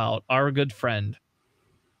talk about our good friend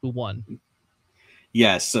who won.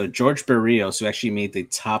 Yes, so George Barrios, who actually made the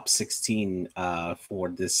top 16 for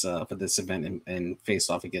this event and faced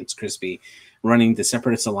off against Crispy, running the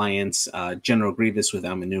Separatist Alliance, General Grievous with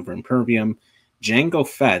Outmaneuver Impervium, Django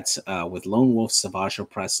Fett with Lone Wolf, Savage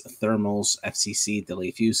Oppress, Thermals, FCC,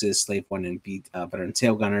 Delayed Fuses, Slave 1 and Veteran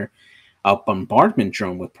Tail Gunner, a Bombardment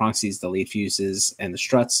Drone with Proxies, Delayed Fuses, and the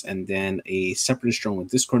Struts, and then a Separatist Drone with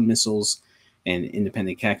Discord Missiles and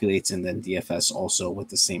Independent Calculates, and then DFS also with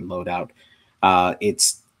the same loadout.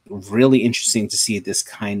 It's really interesting to see this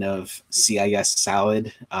kind of CIS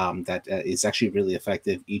salad that is actually really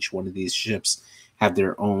effective. Each one of these ships have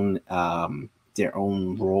their own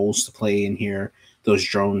roles to play in here. Those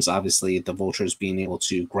drones, obviously, the Vultures being able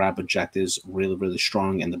to grab objectives really, really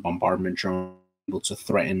strong, and the Bombardment Drone able to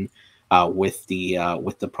threaten with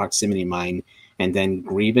the proximity mine. And then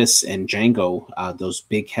Grievous and Django, those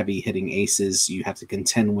big, heavy hitting aces, you have to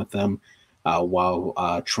contend with them.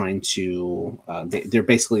 While trying to, they're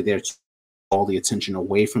basically there to all the attention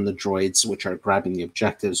away from the droids, which are grabbing the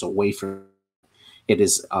objectives away from.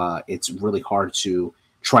 It's really hard to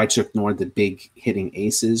try to ignore the big hitting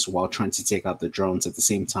aces while trying to take out the drones at the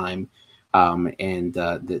same time.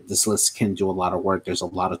 This list can do a lot of work. There's a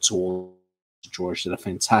lot of tools. George did a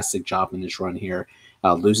fantastic job in this run here,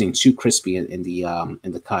 losing to Crispy in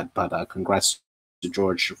the cut. But congrats to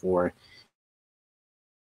George for.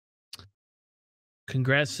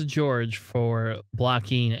 Congrats to George for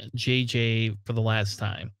blocking JJ for the last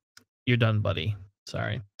time. You're done, buddy.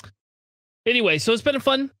 Sorry. Anyway, so it's been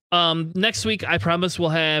fun. Next week, I promise we'll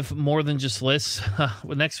have more than just lists.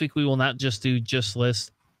 Next week, we will not just do just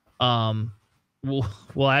lists.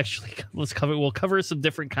 We'll actually we'll cover some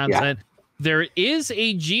different content. Yeah. There is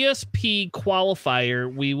a GSP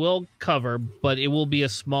qualifier we will cover, but it will be a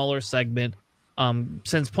smaller segment.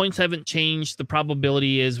 Since points haven't changed, the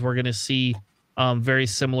probability is we're going to see very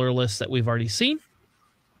similar lists that we've already seen.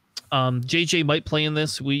 JJ might play in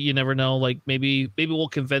this. You never know. Like maybe we'll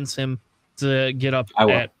convince him to get up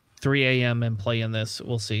at 3 a.m. and play in this.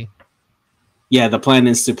 We'll see. Yeah, the plan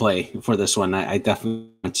is to play for this one. I definitely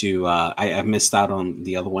want to. I missed out on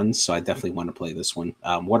the other ones, so I definitely want to play this one.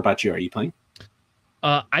 What about you? Are you playing?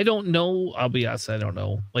 I don't know. I'll be honest. I don't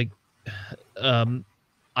know. Like,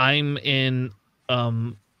 I'm in.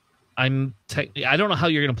 I don't know how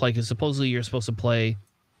you're gonna play because supposedly you're supposed to play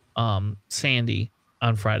Sandy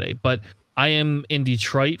on Friday, but I am in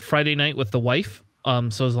Detroit Friday night with the wife.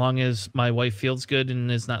 So as long as my wife feels good and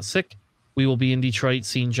is not sick, we will be in Detroit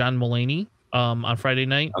seeing John Mulaney on Friday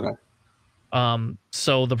night. Okay.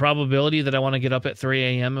 So the probability that I want to get up at 3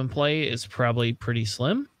 a.m. and play is probably pretty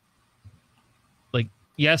slim. Like,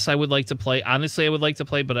 yes, I would like to play. Honestly, I would like to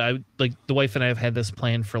play, but I like the wife and I have had this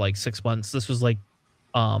plan for like 6 months. This was like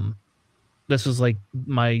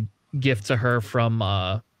my gift to her from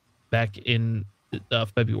back in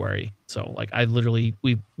February. So like I literally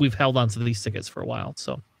we've held on to these tickets for a while.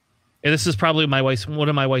 So and this is probably one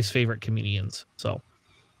of my wife's favorite comedians. So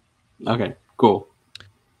okay, cool.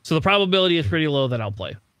 So the probability is pretty low that I'll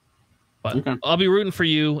play. But okay. I'll be rooting for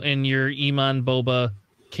you and your Iman, Boba,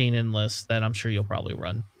 Kanan list that I'm sure you'll probably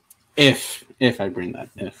run. If I bring that.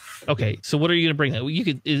 If. Okay, so what are you going to bring? You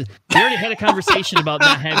could. We already had a conversation about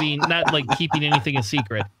not like keeping anything a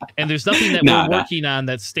secret. And there's nothing that we're working on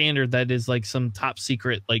that's standard that is like some top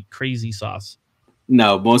secret, like crazy sauce.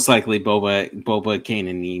 No, most likely Boba, Kane,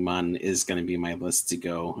 and Iman is going to be my list to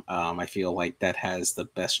go. I feel like that has the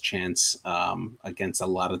best chance against a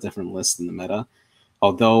lot of different lists in the meta.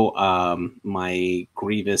 Although my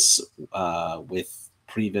Grievous with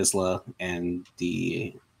Pre-Vizsla and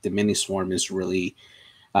the mini swarm is really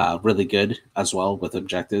good as well with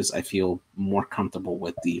objectives, I feel more comfortable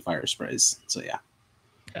with the fire sprays. So yeah.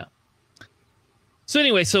 So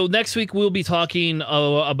anyway, so next week we'll be talking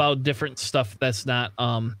about different stuff that's not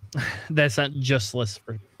just lists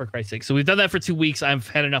for Christ's sake. So we've done that for 2 weeks. I've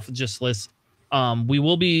had enough of just lists. We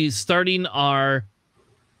will be starting our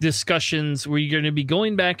discussions. We're going to be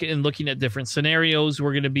going back and looking at different scenarios.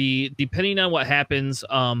 We're going to be, depending on what happens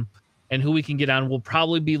and who we can get on, we'll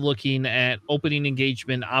probably be looking at opening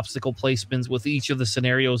engagement, obstacle placements with each of the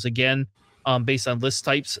scenarios again. Based on list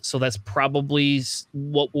types, so that's probably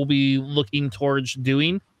what we'll be looking towards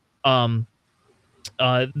doing. That's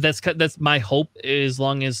my hope, as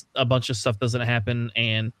long as a bunch of stuff doesn't happen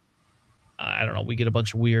and I don't know, we get a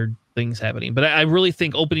bunch of weird things happening. But I really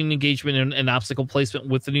think opening engagement and obstacle placement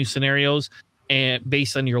with the new scenarios and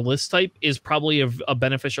based on your list type is probably a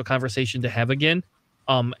beneficial conversation to have again.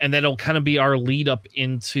 And that'll kind of be our lead up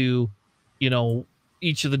into,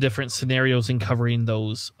 each of the different scenarios and covering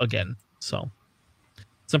those again. So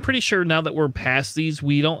I'm pretty sure now that we're past these,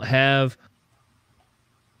 we don't have.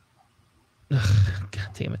 God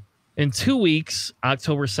damn it! In 2 weeks,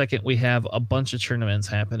 October 2nd, we have a bunch of tournaments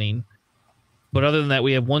happening. But other than that,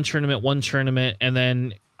 we have one tournament, and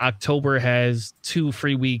then October has 2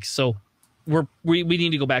 free weeks. So we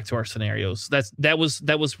need to go back to our scenarios. That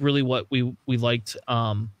was really what we liked.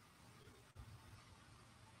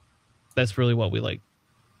 That's really what we liked.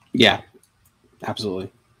 Yeah,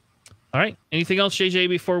 absolutely. All right. Anything else, JJ,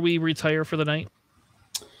 before we retire for the night?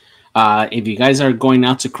 If you guys are going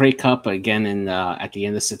out to Crate Cup again at the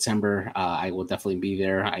end of September, I will definitely be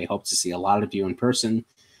there. I hope to see a lot of you in person.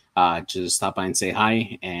 Just stop by and say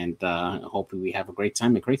hi, and hopefully we have a great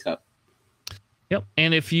time at Crate Cup. Yep.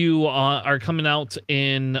 And if you are coming out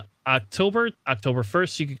in October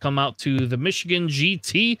 1st, you can come out to the Michigan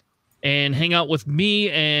GT and hang out with me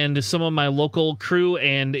and some of my local crew,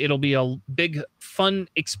 and it'll be a big, fun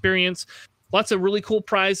experience. Lots of really cool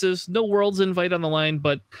prizes. No Worlds invite on the line,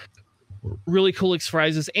 but really cool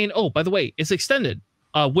prizes. And oh, by the way, it's extended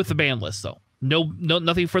with the ban list, though.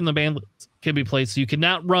 Nothing from the ban list can be played, so you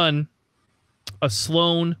cannot run a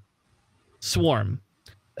Sloan Swarm.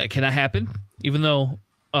 That cannot happen, even though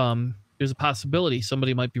there's a possibility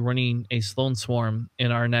somebody might be running a Sloan Swarm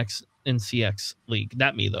in our next NCX league.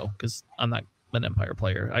 Not me, though, because I'm not an Empire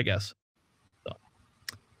player, I guess. So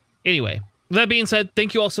anyway, with that being said,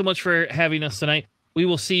 thank you all so much for having us tonight. We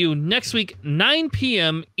will see you next week, 9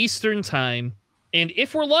 p.m. Eastern Time. And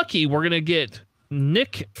if we're lucky, we're going to get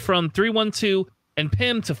Nick from 312 and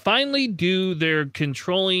Pim to finally do their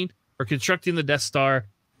constructing the Death Star,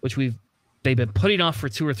 which they've been putting off for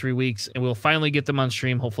 2 or 3 weeks, and we'll finally get them on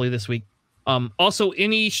stream, hopefully this week. Also,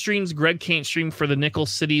 any streams Greg can't stream for the Nickel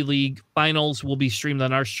City League finals will be streamed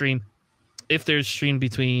on our stream if there's stream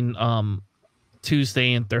between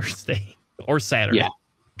Tuesday and Thursday or Saturday. Yeah.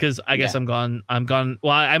 Because I guess I'm gone.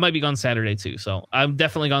 Well, I might be gone Saturday too. So I'm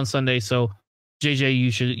definitely gone Sunday. So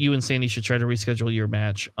JJ, you and Sandy should try to reschedule your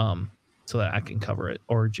match so that I can cover it,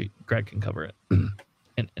 or Greg can cover it.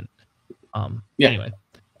 Anyway,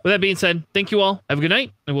 with that being said, thank you all. Have a good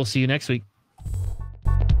night, and we'll see you next week.